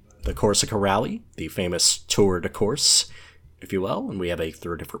the Corsica Rally, the famous Tour de Corse, if you will, and we have a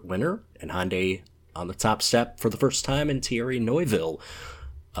third different winner, and Hyundai on the top step for the first time in Thierry Neuville.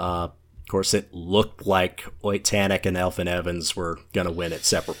 Of course, it looked like Ott Tanak and Elfyn Evans were going to win at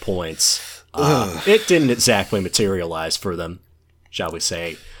separate points. It didn't exactly materialize for them, shall we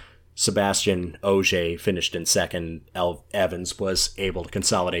say. Sebastian Ogier finished in second. Evans was able to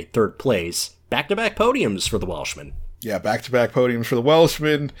consolidate third place. Back-to-back podiums for the Welshman. Yeah, back-to-back podiums for the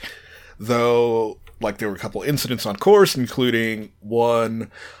Welshman, though, like, there were a couple incidents on course, including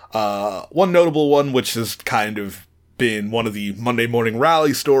one notable one, which has kind of been one of the Monday Morning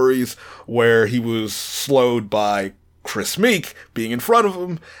Rally stories, where he was slowed by Chris Meek being in front of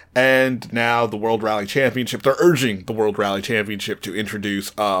him, and now the World Rally Championship, they're urging the World Rally Championship to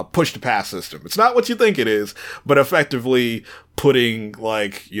introduce a push-to-pass system. It's not what you think it is, but effectively putting,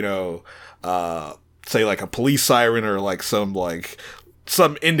 like, you know, say like a police siren or like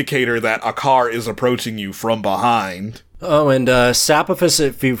some indicator that a car is approaching you from behind. Oh, and Sapophis,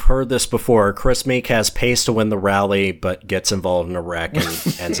 if you've heard this before, Chris Meek has pace to win the rally, but gets involved in a wreck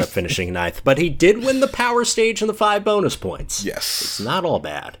and ends up finishing ninth. But he did win the power stage and the 5 bonus points. Yes. It's not all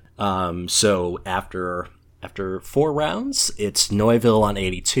bad. So after 4 rounds, it's Neuville on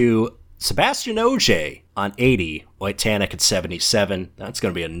 82, Sebastian Ogier on 80, Oitanik at 77. That's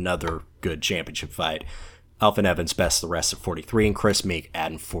going to be another good championship fight. Alvin Evans best the rest at 43, and Chris Meek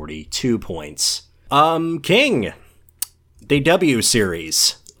adding 42 points. King, the W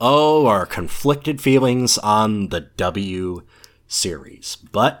Series. Oh, our conflicted feelings on the W Series.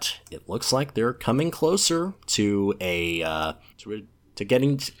 But it looks like they're coming closer to to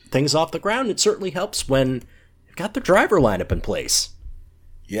getting things off the ground. It certainly helps when you've got the driver lineup in place.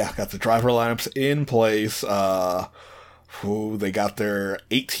 Yeah, got the driver lineups in place. They got their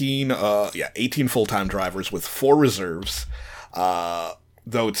 18 full-time drivers with 4 reserves.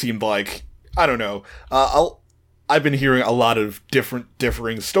 Though it seemed like, I don't know, I've been hearing a lot of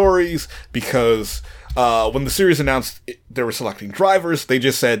differing stories because when the series announced they were selecting drivers, they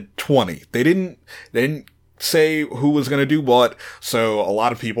just said 20. They didn't say who was going to do what. So a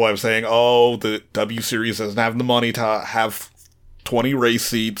lot of people are saying, oh, the W Series doesn't have the money to have 20 race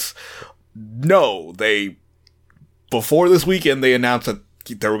seats. No, before this weekend, they announced that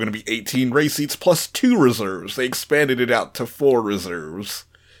there were going to be 18 race seats plus 2 reserves. They expanded it out to 4 reserves.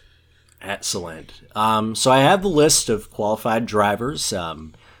 Excellent. So I have the list of qualified drivers.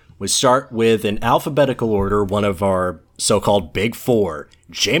 We start with, in alphabetical order, one of our so-called Big Four,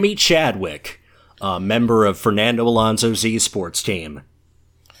 Jamie Chadwick, a member of Fernando Alonso's esports team.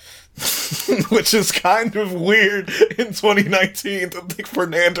 Which is kind of weird in 2019 to think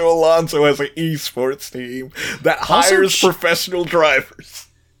Fernando Alonso has an esports team that hires professional drivers.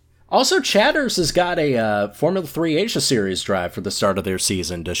 Also, Chatters has got a Formula 3 Asia Series drive for the start of their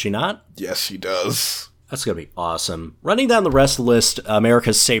season, does she not? Yes, she does. That's going to be awesome. Running down the rest of the list,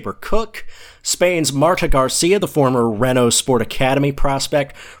 America's Sabre Cook, Spain's Marta Garcia, the former Renault Sport Academy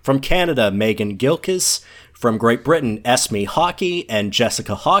prospect, from Canada, Megan Gilkes, from Great Britain, Esme Hockey and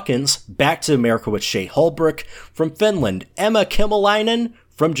Jessica Hawkins, back to America with Shea Holbrook, from Finland, Emma Kimmelainen,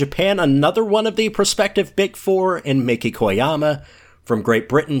 from Japan, another one of the prospective Big Four in Miki Koyama, from Great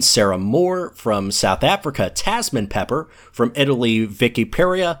Britain, Sarah Moore, from South Africa, Tasman Pepper, from Italy, Vicky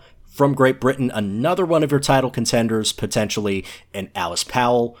Peria, from Great Britain, another one of your title contenders, potentially, and Alice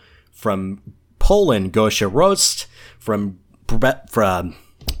Powell, from Poland, Gosia Rost, from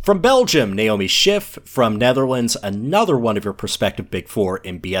Belgium, Naomi Schiff. From Netherlands, another one of your prospective Big Four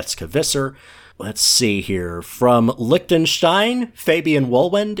in Bietska Visser. Let's see here. From Liechtenstein, Fabian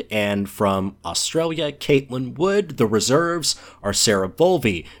Wohlwend. And from Australia, Caitlin Wood. The reserves are Sarah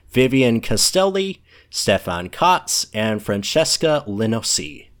Volvi, Vivian Castelli, Stefan Kotz, and Francesca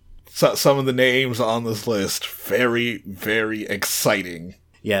Linosi. So, some of the names on this list, very, very exciting.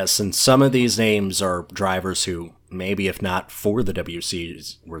 Yes, and some of these names are drivers who, maybe if not for the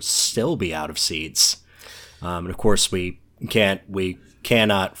WCs, will still be out of seats. And of course, we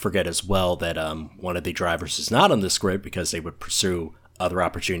cannot forget as well that one of the drivers is not on this grid because they would pursue other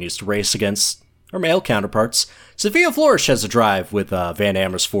opportunities to race against her male counterparts. Sophia Flores has a drive with Van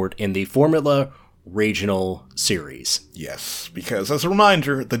Amersfoort in the Formula Regional Series. Yes, because as a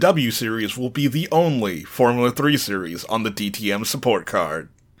reminder, the W Series will be the only Formula 3 series on the DTM support card.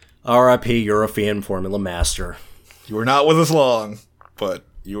 R.I.P. European Formula Master. You were not with us long, but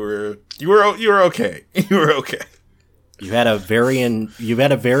you were okay. You were okay. You had a very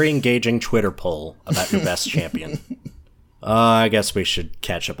engaging Twitter poll about your best champion. I guess we should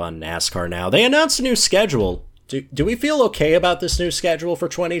catch up on NASCAR now. They announced a new schedule. Do we feel okay about this new schedule for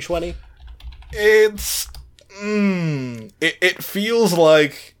 2020? It feels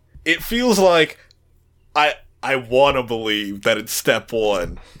like I want to believe that it's step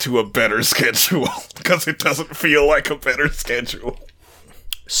one to a better schedule because it doesn't feel like a better schedule.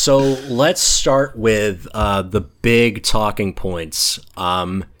 So let's start with the big talking points.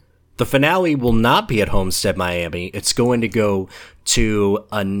 The finale will not be at Homestead, Miami. It's going to go to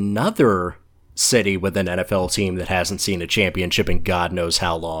another city with an NFL team that hasn't seen a championship in God knows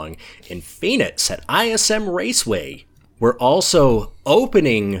how long, in Phoenix at ISM Raceway. We're also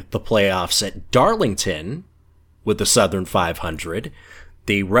opening the playoffs at Darlington with the Southern 500.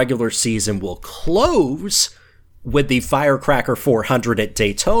 The regular season will close with the Firecracker 400 at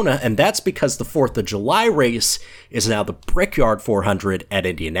Daytona, and that's because the 4th of July race is now the Brickyard 400 at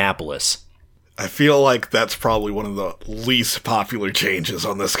Indianapolis. I feel like that's probably one of the least popular changes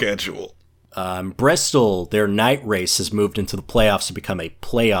on the schedule. Bristol, their night race has moved into the playoffs to become a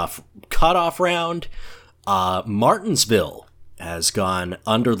playoff cutoff round. Martinsville has gone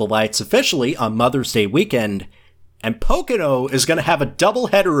under the lights officially on Mother's Day weekend, and Pocono is going to have a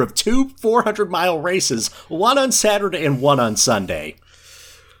doubleheader of 2 400-mile races, one on Saturday and one on Sunday.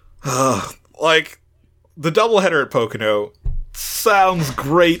 Like, the doubleheader at Pocono sounds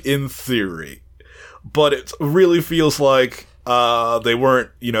great in theory, but it really feels like they weren't,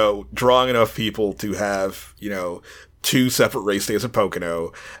 drawing enough people to have, 2 separate race days at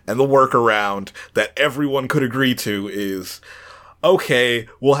Pocono, and the workaround that everyone could agree to is, okay,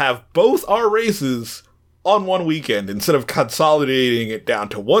 we'll have both our races on one weekend instead of consolidating it down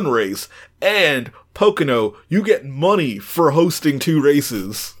to one race, and Pocono, you get money for hosting 2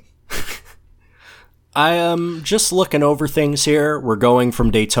 races. I am just looking over things here. We're going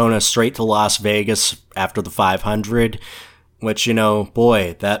from Daytona straight to Las Vegas after the 500, which,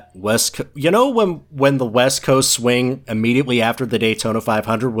 boy, that West when the West Coast swing immediately after the Daytona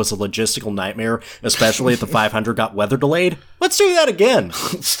 500 was a logistical nightmare, especially if the 500 got weather delayed? Let's do that again.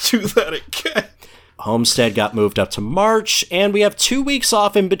 Let's do that again. Homestead got moved up to March, and we have 2 weeks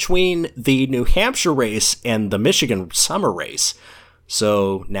off in between the New Hampshire race and the Michigan summer race.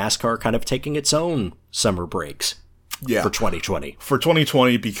 So NASCAR kind of taking its own summer breaks for 2020. For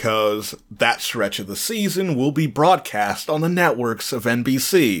 2020, because that stretch of the season will be broadcast on the networks of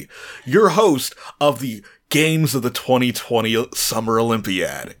NBC. Your host of the Games of the 2020 Summer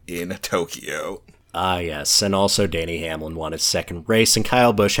Olympiad in Tokyo. Ah, yes, and also Danny Hamlin won his second race, and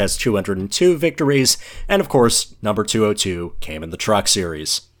Kyle Busch has 202 victories, and of course, number 202 came in the Truck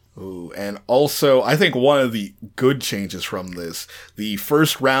Series. Ooh, and also, I think one of the good changes from this, the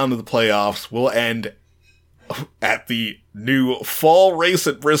first round of the playoffs will end at the new fall race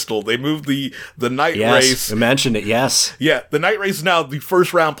at Bristol. They moved the night race. You mentioned it, yes. Yeah, the night race is now the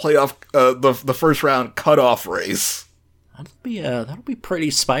first round playoff, the first round cutoff race. That'll be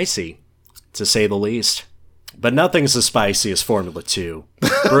pretty spicy, to say the least. But nothing's as spicy as Formula 2.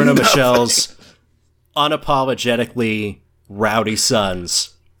 Bruno Michel's unapologetically rowdy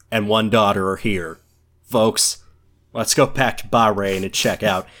sons and one daughter are here. Folks, let's go back to Bahrain and check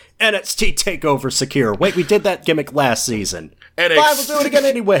out NXT TakeOver Secure. Wait, we did that gimmick last season. Fine, we'll do it again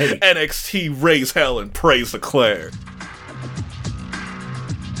anyway. NXT Raise Hell and Praise the Claire.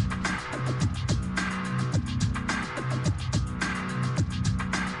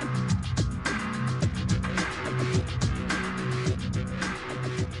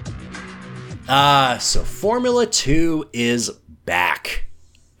 So Formula 2 is back.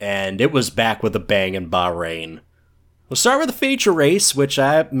 And it was back with a bang in Bahrain. We'll start with the feature race, which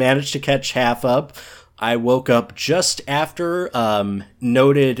I managed to catch half of. I woke up just after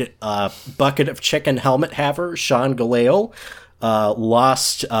noted bucket of chicken helmet haver Sean Galale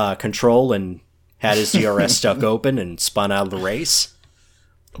lost control and had his DRS stuck open and spun out of the race.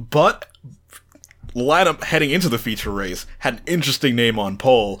 But the lineup heading into the feature race had an interesting name on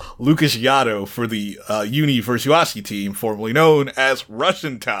pole. Lucas Yado for the Uni Versuasi team, formerly known as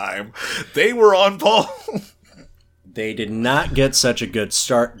Russian Time. They were on pole. They did not get such a good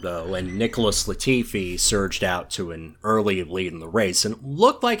start, though, and Nicholas Latifi surged out to an early lead in the race, and it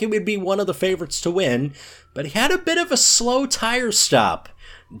looked like it would be one of the favorites to win, but he had a bit of a slow tire stop,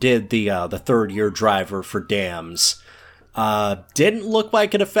 did the third-year driver for Dams. Didn't look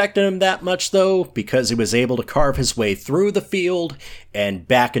like it affected him that much, though, because he was able to carve his way through the field and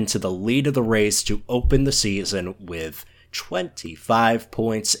back into the lead of the race to open the season with 25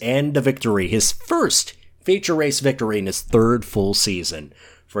 points and a victory. His first feature race victory in his third full season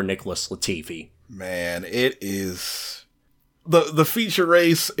for Nicholas Latifi. Man, it is... The feature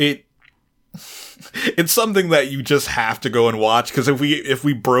race, it's something that you just have to go and watch, because if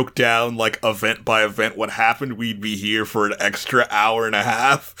we broke down, like, event by event what happened, we'd be here for an extra hour and a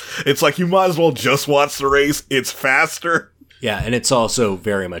half. It's like, you might as well just watch the race. It's faster. Yeah, and it's also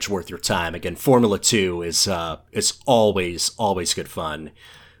very much worth your time. Again, Formula 2 is always good fun.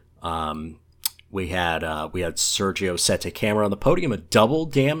 We had Sergio Sette Camera on the podium, a double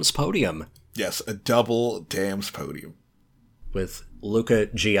Dams podium. Yes, a double Dams podium. With Luca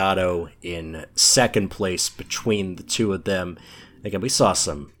Giotto in second place between the two of them. Again, we saw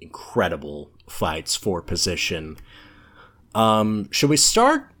some incredible fights for position. Should we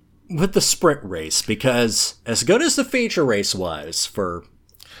start with the sprint race? Because as good as the feature race was for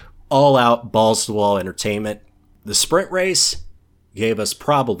all-out, balls-to-wall entertainment, the sprint race gave us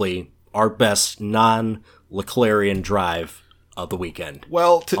probably our best Leclercian drive of the weekend.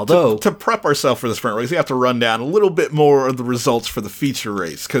 Well, Although, to prep ourselves for the sprint race, we have to run down a little bit more of the results for the feature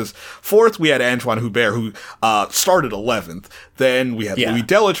race. Because fourth, we had Antoine Hubert, who started 11th. Then we had Louis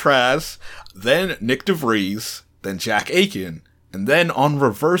Delatraz, then Nick DeVries, then Jack Aiken, and then on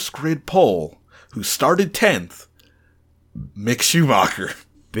reverse grid pole, who started 10th, Mick Schumacher.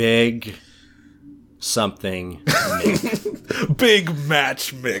 Big something Mick. Big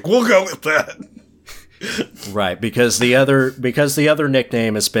match Mick. We'll go with that. Right, because the other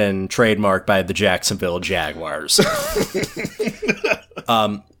nickname has been trademarked by the Jacksonville Jaguars.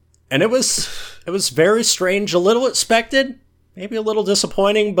 And it was very strange, a little expected, maybe a little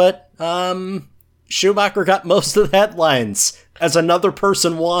disappointing, but Schumacher got most of the headlines as another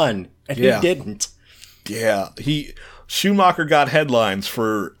person won, and he didn't. Yeah, Schumacher got headlines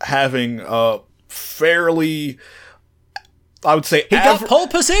for having a fairly, I would say, he got pole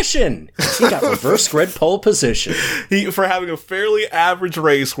position. He got reverse grid pole position. For having a fairly average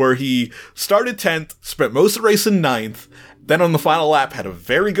race where he started 10th, spent most of the race in 9th, then on the final lap had a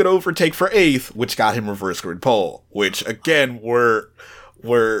very good overtake for 8th, which got him reverse grid pole. Which again, we're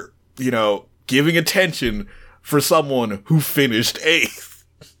giving attention for someone who finished 8th.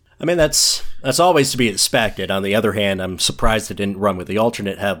 I mean, that's always to be expected. On the other hand, I'm surprised it didn't run with the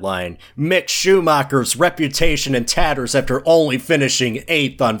alternate headline, Mick Schumacher's reputation in tatters after only finishing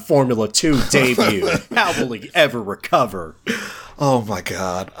 8th on Formula 2 debut. How will he ever recover? Oh my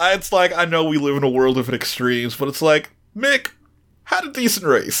god. It's like, I know we live in a world of extremes, but it's like, Mick had a decent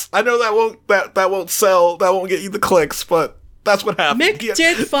race. I know that won't sell, that won't get you the clicks, but that's what happened. Mick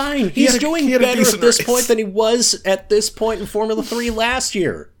did fine. He's doing better at this point than he was at this point in Formula 3 last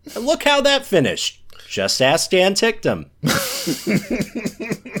year. And look how that finished. Just ask Dan Ticktum.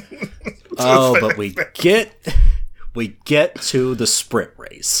 But we get to the sprint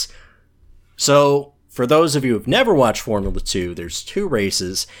race. So, for those of you who've never watched Formula 2, there's 2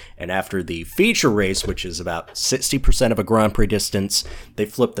 races, and after the feature race, which is about 60% of a Grand Prix distance, they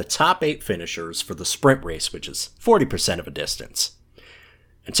flip the top 8 finishers for the sprint race, which is 40% of a distance.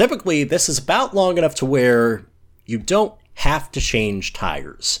 And typically, this is about long enough to where you don't have to change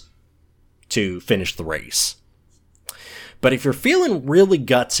tires to finish the race. But if you're feeling really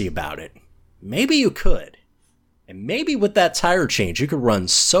gutsy about it, maybe you could. And maybe with that tire change, you could run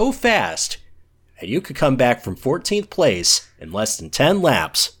so fast and you could come back from 14th place in less than 10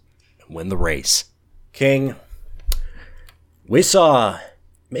 laps and win the race. King, we saw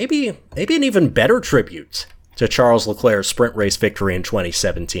maybe an even better tribute to Charles Leclerc's sprint race victory in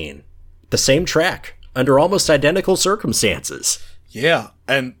 2017. The same track, under almost identical circumstances. Yeah,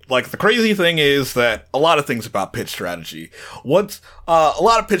 and the crazy thing is that a lot of things about pit strategy. A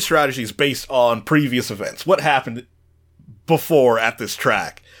lot of pit strategy is based on previous events. What happened before at this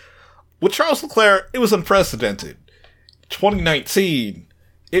track? With Charles Leclerc, it was unprecedented. 2019,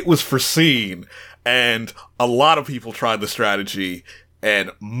 it was foreseen, and a lot of people tried the strategy,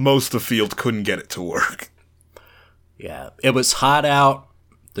 and most of the field couldn't get it to work. Yeah, it was hot out,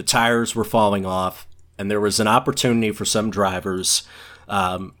 the tires were falling off, and there was an opportunity for some drivers.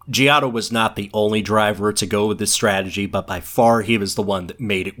 Giotto was not the only driver to go with this strategy, but by far he was the one that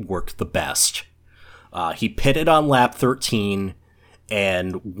made it work the best. He pitted on lap 13,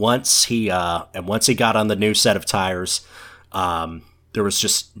 and once he got on the new set of tires, there was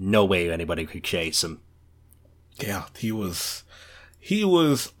just no way anybody could chase him. Yeah, he was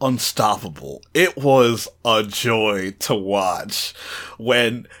unstoppable. It was a joy to watch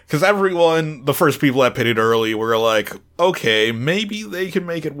because everyone, the first people that pitted early were like, okay, maybe they can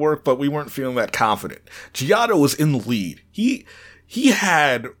make it work, but we weren't feeling that confident. Giotto was in the lead. He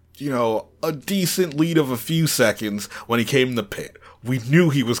had, a decent lead of a few seconds when he came in the pit. We knew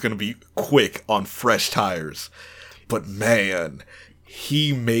he was going to be quick on fresh tires, but man,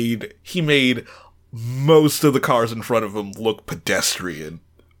 he made most of the cars in front of him look pedestrian.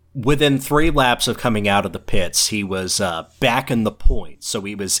 Within 3 laps of coming out of the pits, he was back in the points, so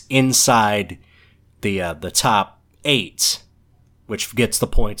he was inside the top 8, which gets the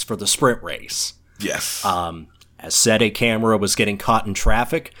points for the sprint race. Yes. As said, a camera was getting caught in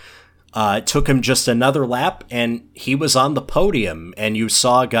traffic. It took him just another lap, and he was on the podium, and you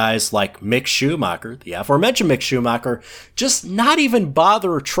saw guys like Mick Schumacher, the aforementioned Mick Schumacher, just not even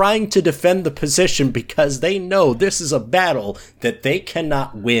bother trying to defend the position because they know this is a battle that they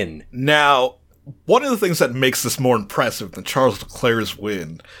cannot win. Now, one of the things that makes this more impressive than Charles Leclerc's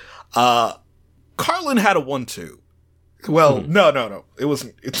win, Carlin had a 1-2. Well, no. It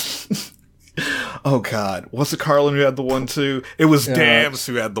wasn't. Oh God, was it Carlin who had the 1-2? It was Dams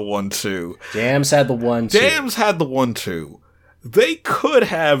who had the 1-2. Dams had the 1-2. Dams had the 1-2. they could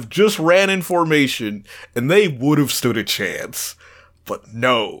have just ran in formation and they would have stood a chance. But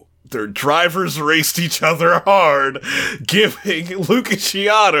no, their drivers raced each other hard, giving Luca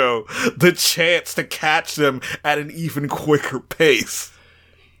Giotto the chance to catch them at an even quicker pace.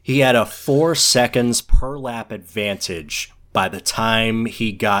 He had a 4 seconds per lap advantage by the time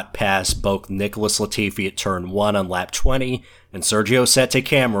he got past both Nicholas Latifi at turn 1 on lap 20 and Sergio Sette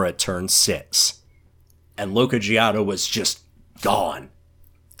Camara at turn 6. And Luca Giotto was just gone.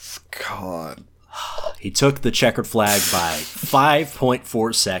 God. He took the checkered flag by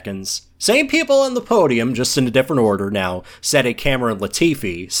 5.4 seconds. Same people on the podium, just in a different order now. Sette Camara and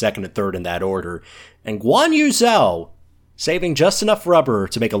Latifi, second and third in that order. And Guan Yu Zhou saving just enough rubber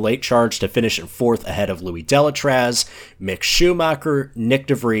to make a late charge to finish in fourth ahead of Louis Delatraz, Mick Schumacher, Nick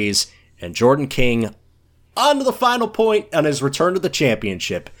DeVries, and Jordan King on to the final point on his return to the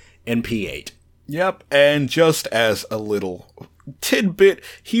championship in P8. Yep, and just as a little tidbit,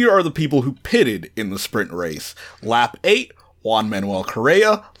 here are the people who pitted in the sprint race. Lap 8, Juan Manuel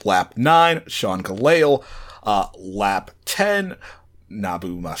Correa. Lap 9, Sean Galale. Lap 10,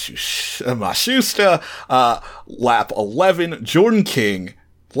 Nabu Mashusta. Lap 11, Jordan King.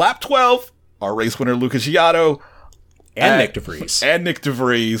 Lap 12, our race winner Luca Giotto. And Nick DeVries. And Nick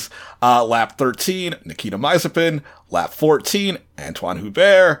DeVries. Lap 13, Nikita Mazepin. Lap 14, Antoine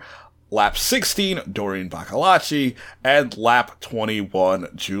Hubert. Lap 16, Dorian Bacalacci. And lap 21,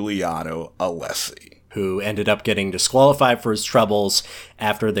 Giuliano Alessi. Who ended up getting disqualified for his troubles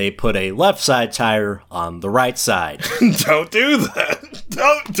after they put a left side tire on the right side. Don't do that.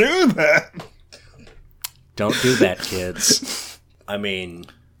 Don't do that. Don't do that, kids. I mean,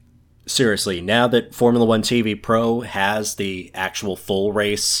 seriously, now that Formula One TV Pro has the actual full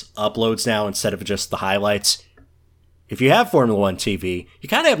race uploads now instead of just the highlights, if you have Formula One TV, you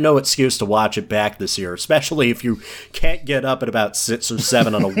kind of have no excuse to watch it back this year, especially if you can't get up at about 6 or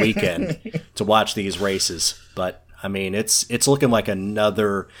 7 on a weekend to watch these races. But, I mean, it's looking like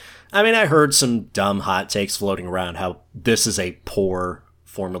another... I mean, I heard some dumb hot takes floating around how this is a poor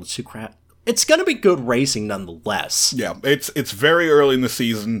Formula 2 crap. It's going to be good racing nonetheless. Yeah, it's very early in the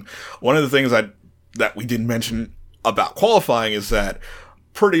season. One of the things that we didn't mention about qualifying is that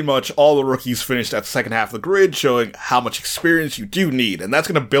pretty much all the rookies finished at the second half of the grid, showing how much experience you do need. And that's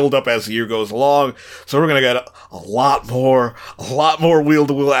going to build up as the year goes along. So we're going to get a lot more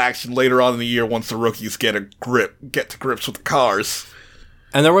wheel-to-wheel action later on in the year once the rookies get to grips with the cars.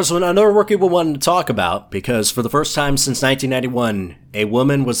 And there was another rookie we wanted to talk about, because for the first time since 1991, a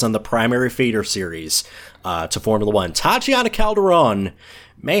woman was on the primary feeder series to Formula One. Tatiana Calderon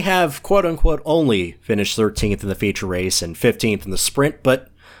may have, quote-unquote, only finished 13th in the feature race and 15th in the sprint, but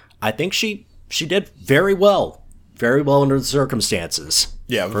I think she did very well under the circumstances.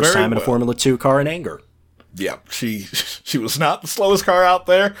 Yeah, First time in a Formula 2 car in anger. Yeah, she was not the slowest car out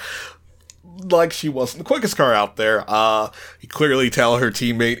there, like she wasn't the quickest car out there. You clearly tell her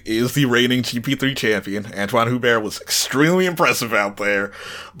teammate is the reigning GP3 champion. Antoine Hubert was extremely impressive out there,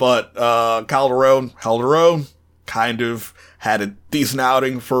 but Calderon held her own, kind of had a decent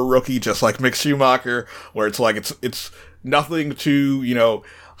outing for a rookie, just like Mick Schumacher, where it's like it's nothing to,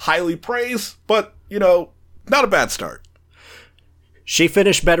 highly praise, but, not a bad start. She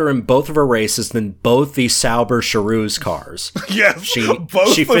finished better in both of her races than both the Sauber Charouz cars. Yes, she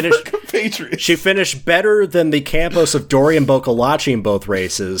finished compatriots. She finished better than the Campos of Dorian Boccolacci in both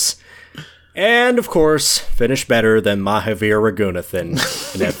races. And, of course, finished better than Mahavir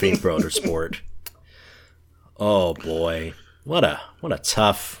Raghunathan in F1 Motorsport. Oh, boy. What a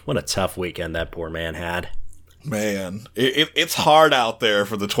tough weekend that poor man had. Man, it's hard out there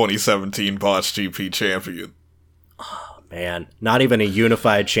for the 2017 Bosch GP champion. Oh, man, not even a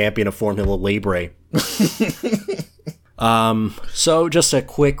unified champion of Formula Libre. So just a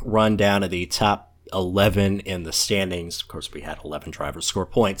quick rundown of the top 11 in the standings. Of course, we had 11 drivers score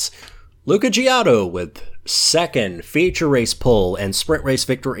points. Luca Giotto with second feature race pole and sprint race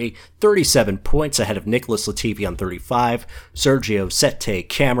victory, 37 points ahead of Nicholas Latifi on 35, Sergio Sette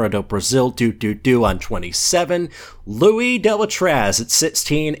Camara do Brasil do on 27, Louis Delatraz at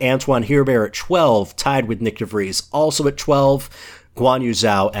 16, Antoine Hubert at 12, tied with Nick DeVries also at 12, Guan Yu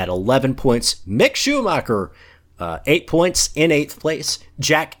Zhou at 11 points, Mick Schumacher 8 points in 8th place,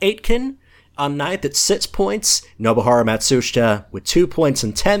 Jack Aitken on 9th at 6 points, Nobuharu Matsushita with 2 points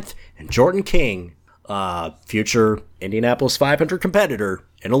in 10th, and Jordan King, future Indianapolis 500 competitor,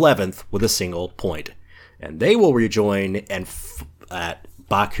 in 11th with a single point. And they will rejoin at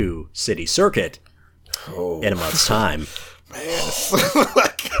Baku City Circuit in a month's time. Man,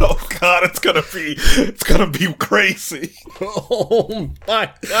 oh god, it's gonna be crazy. Oh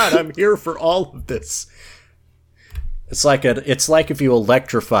my god, I'm here for all of this. It's like if you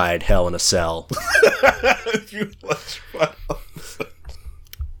electrified Hell in a Cell.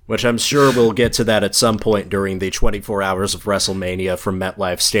 Which I'm sure we'll get to that at some point during the 24 hours of WrestleMania from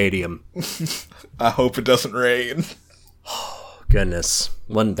MetLife Stadium. I hope it doesn't rain. Goodness,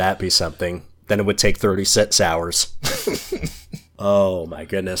 wouldn't that be something? Then it would take 36 hours. Oh my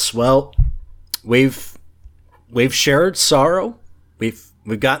goodness. Well, we've shared sorrow. We've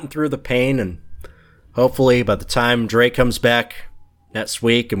gotten through the pain, and hopefully by the time Dre comes back next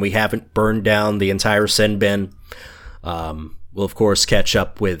week and we haven't burned down the entire sin bin, we'll of course catch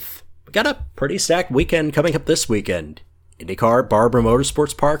up with, we got a pretty stacked weekend coming up this weekend. IndyCar, Barbara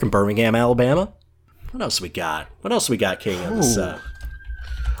Motorsports Park in Birmingham, Alabama. What else we got? King, on this? I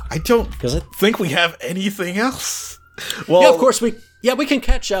don't think we have anything else. Well, yeah, of course we can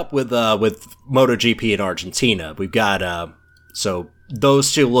catch up with MotoGP in Argentina. We've got so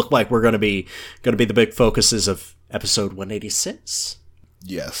those two look like we're going to be the big focuses of episode 186.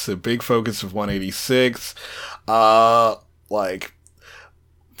 Yes, a big focus of 186.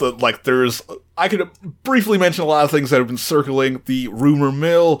 There's, I could briefly mention a lot of things that have been circling the rumor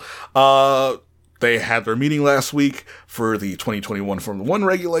mill. They had their meeting last week for the 2021 Formula 1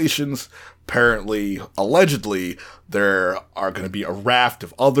 regulations. Apparently, allegedly, there are going to be a raft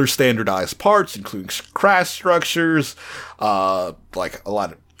of other standardized parts, including crash structures,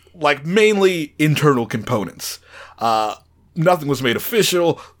 mainly internal components. Nothing was made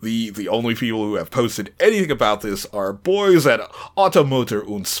official. The only people who have posted anything about this are boys at Automotor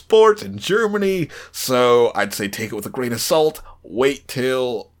und Sport in Germany, so I'd say take it with a grain of salt. Wait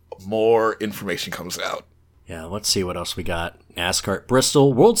till more information comes out. Yeah, let's see what else we got. NASCAR at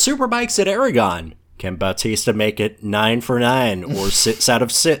Bristol, World Superbikes at Aragon. Can Bautista make it 9 for 9 or 6 out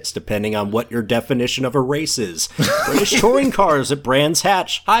of 6, depending on what your definition of a race is? British touring cars at Brands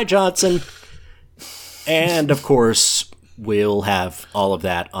Hatch. Hi, Johnson. And, of course, we'll have all of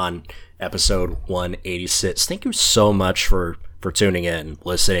that on episode 186. Thank you so much for tuning in,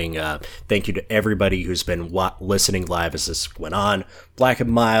 listening. Thank you to everybody who's been listening live as this went on. Black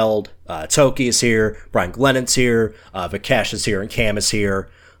and Mild, Toki is here, Brian Glennon's here, Vikesh is here, and Cam is here.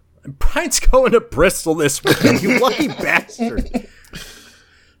 Brian's going to Bristol this weekend, you lucky bastard.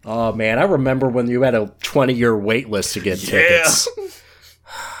 Oh, man, I remember when you had a 20-year wait list to get tickets.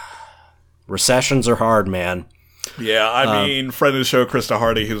 Recessions are hard, man. Yeah, I mean, friend of the show, Krista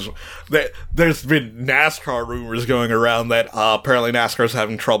Hardy, there's been NASCAR rumors going around that apparently NASCAR's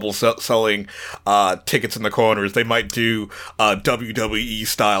having trouble selling tickets in the corners. They might do WWE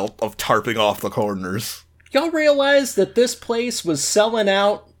style of tarping off the corners. Y'all realize that this place was selling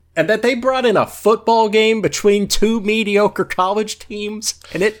out and that they brought in a football game between two mediocre college teams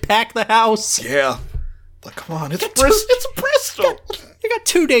and it packed the house? Yeah. Like, come on, it's Bristol. You got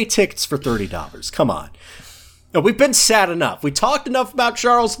 2-day tickets for $30. Come on. No, we've been sad enough. We talked enough about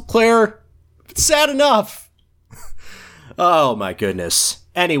Charles Leclerc. It's sad enough. Oh, my goodness.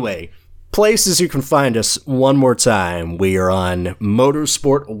 Anyway, places you can find us one more time. We are on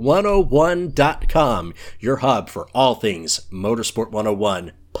motorsport101.com, your hub for all things Motorsport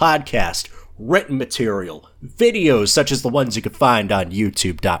 101, podcast, written material, videos such as the ones you can find on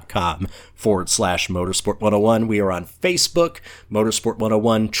youtube.com/motorsport101. We are on Facebook, Motorsport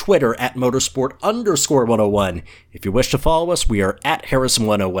 101, Twitter at Motorsport_101. If you wish to follow us, we are at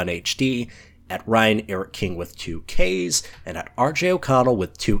Harrison101HD, at Ryan Eric King with 2 Ks, and at RJ O'Connell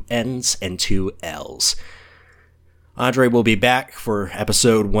with 2 N's and 2 L's. Andre will be back for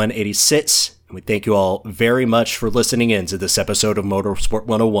episode 186. We thank you all very much for listening in to this episode of Motorsport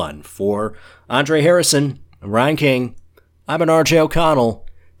 101. For Andre Harrison and Ryan King, I'm an RJ O'Connell.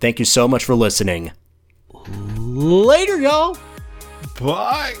 Thank you so much for listening. Later, y'all.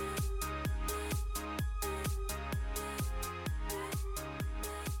 Bye.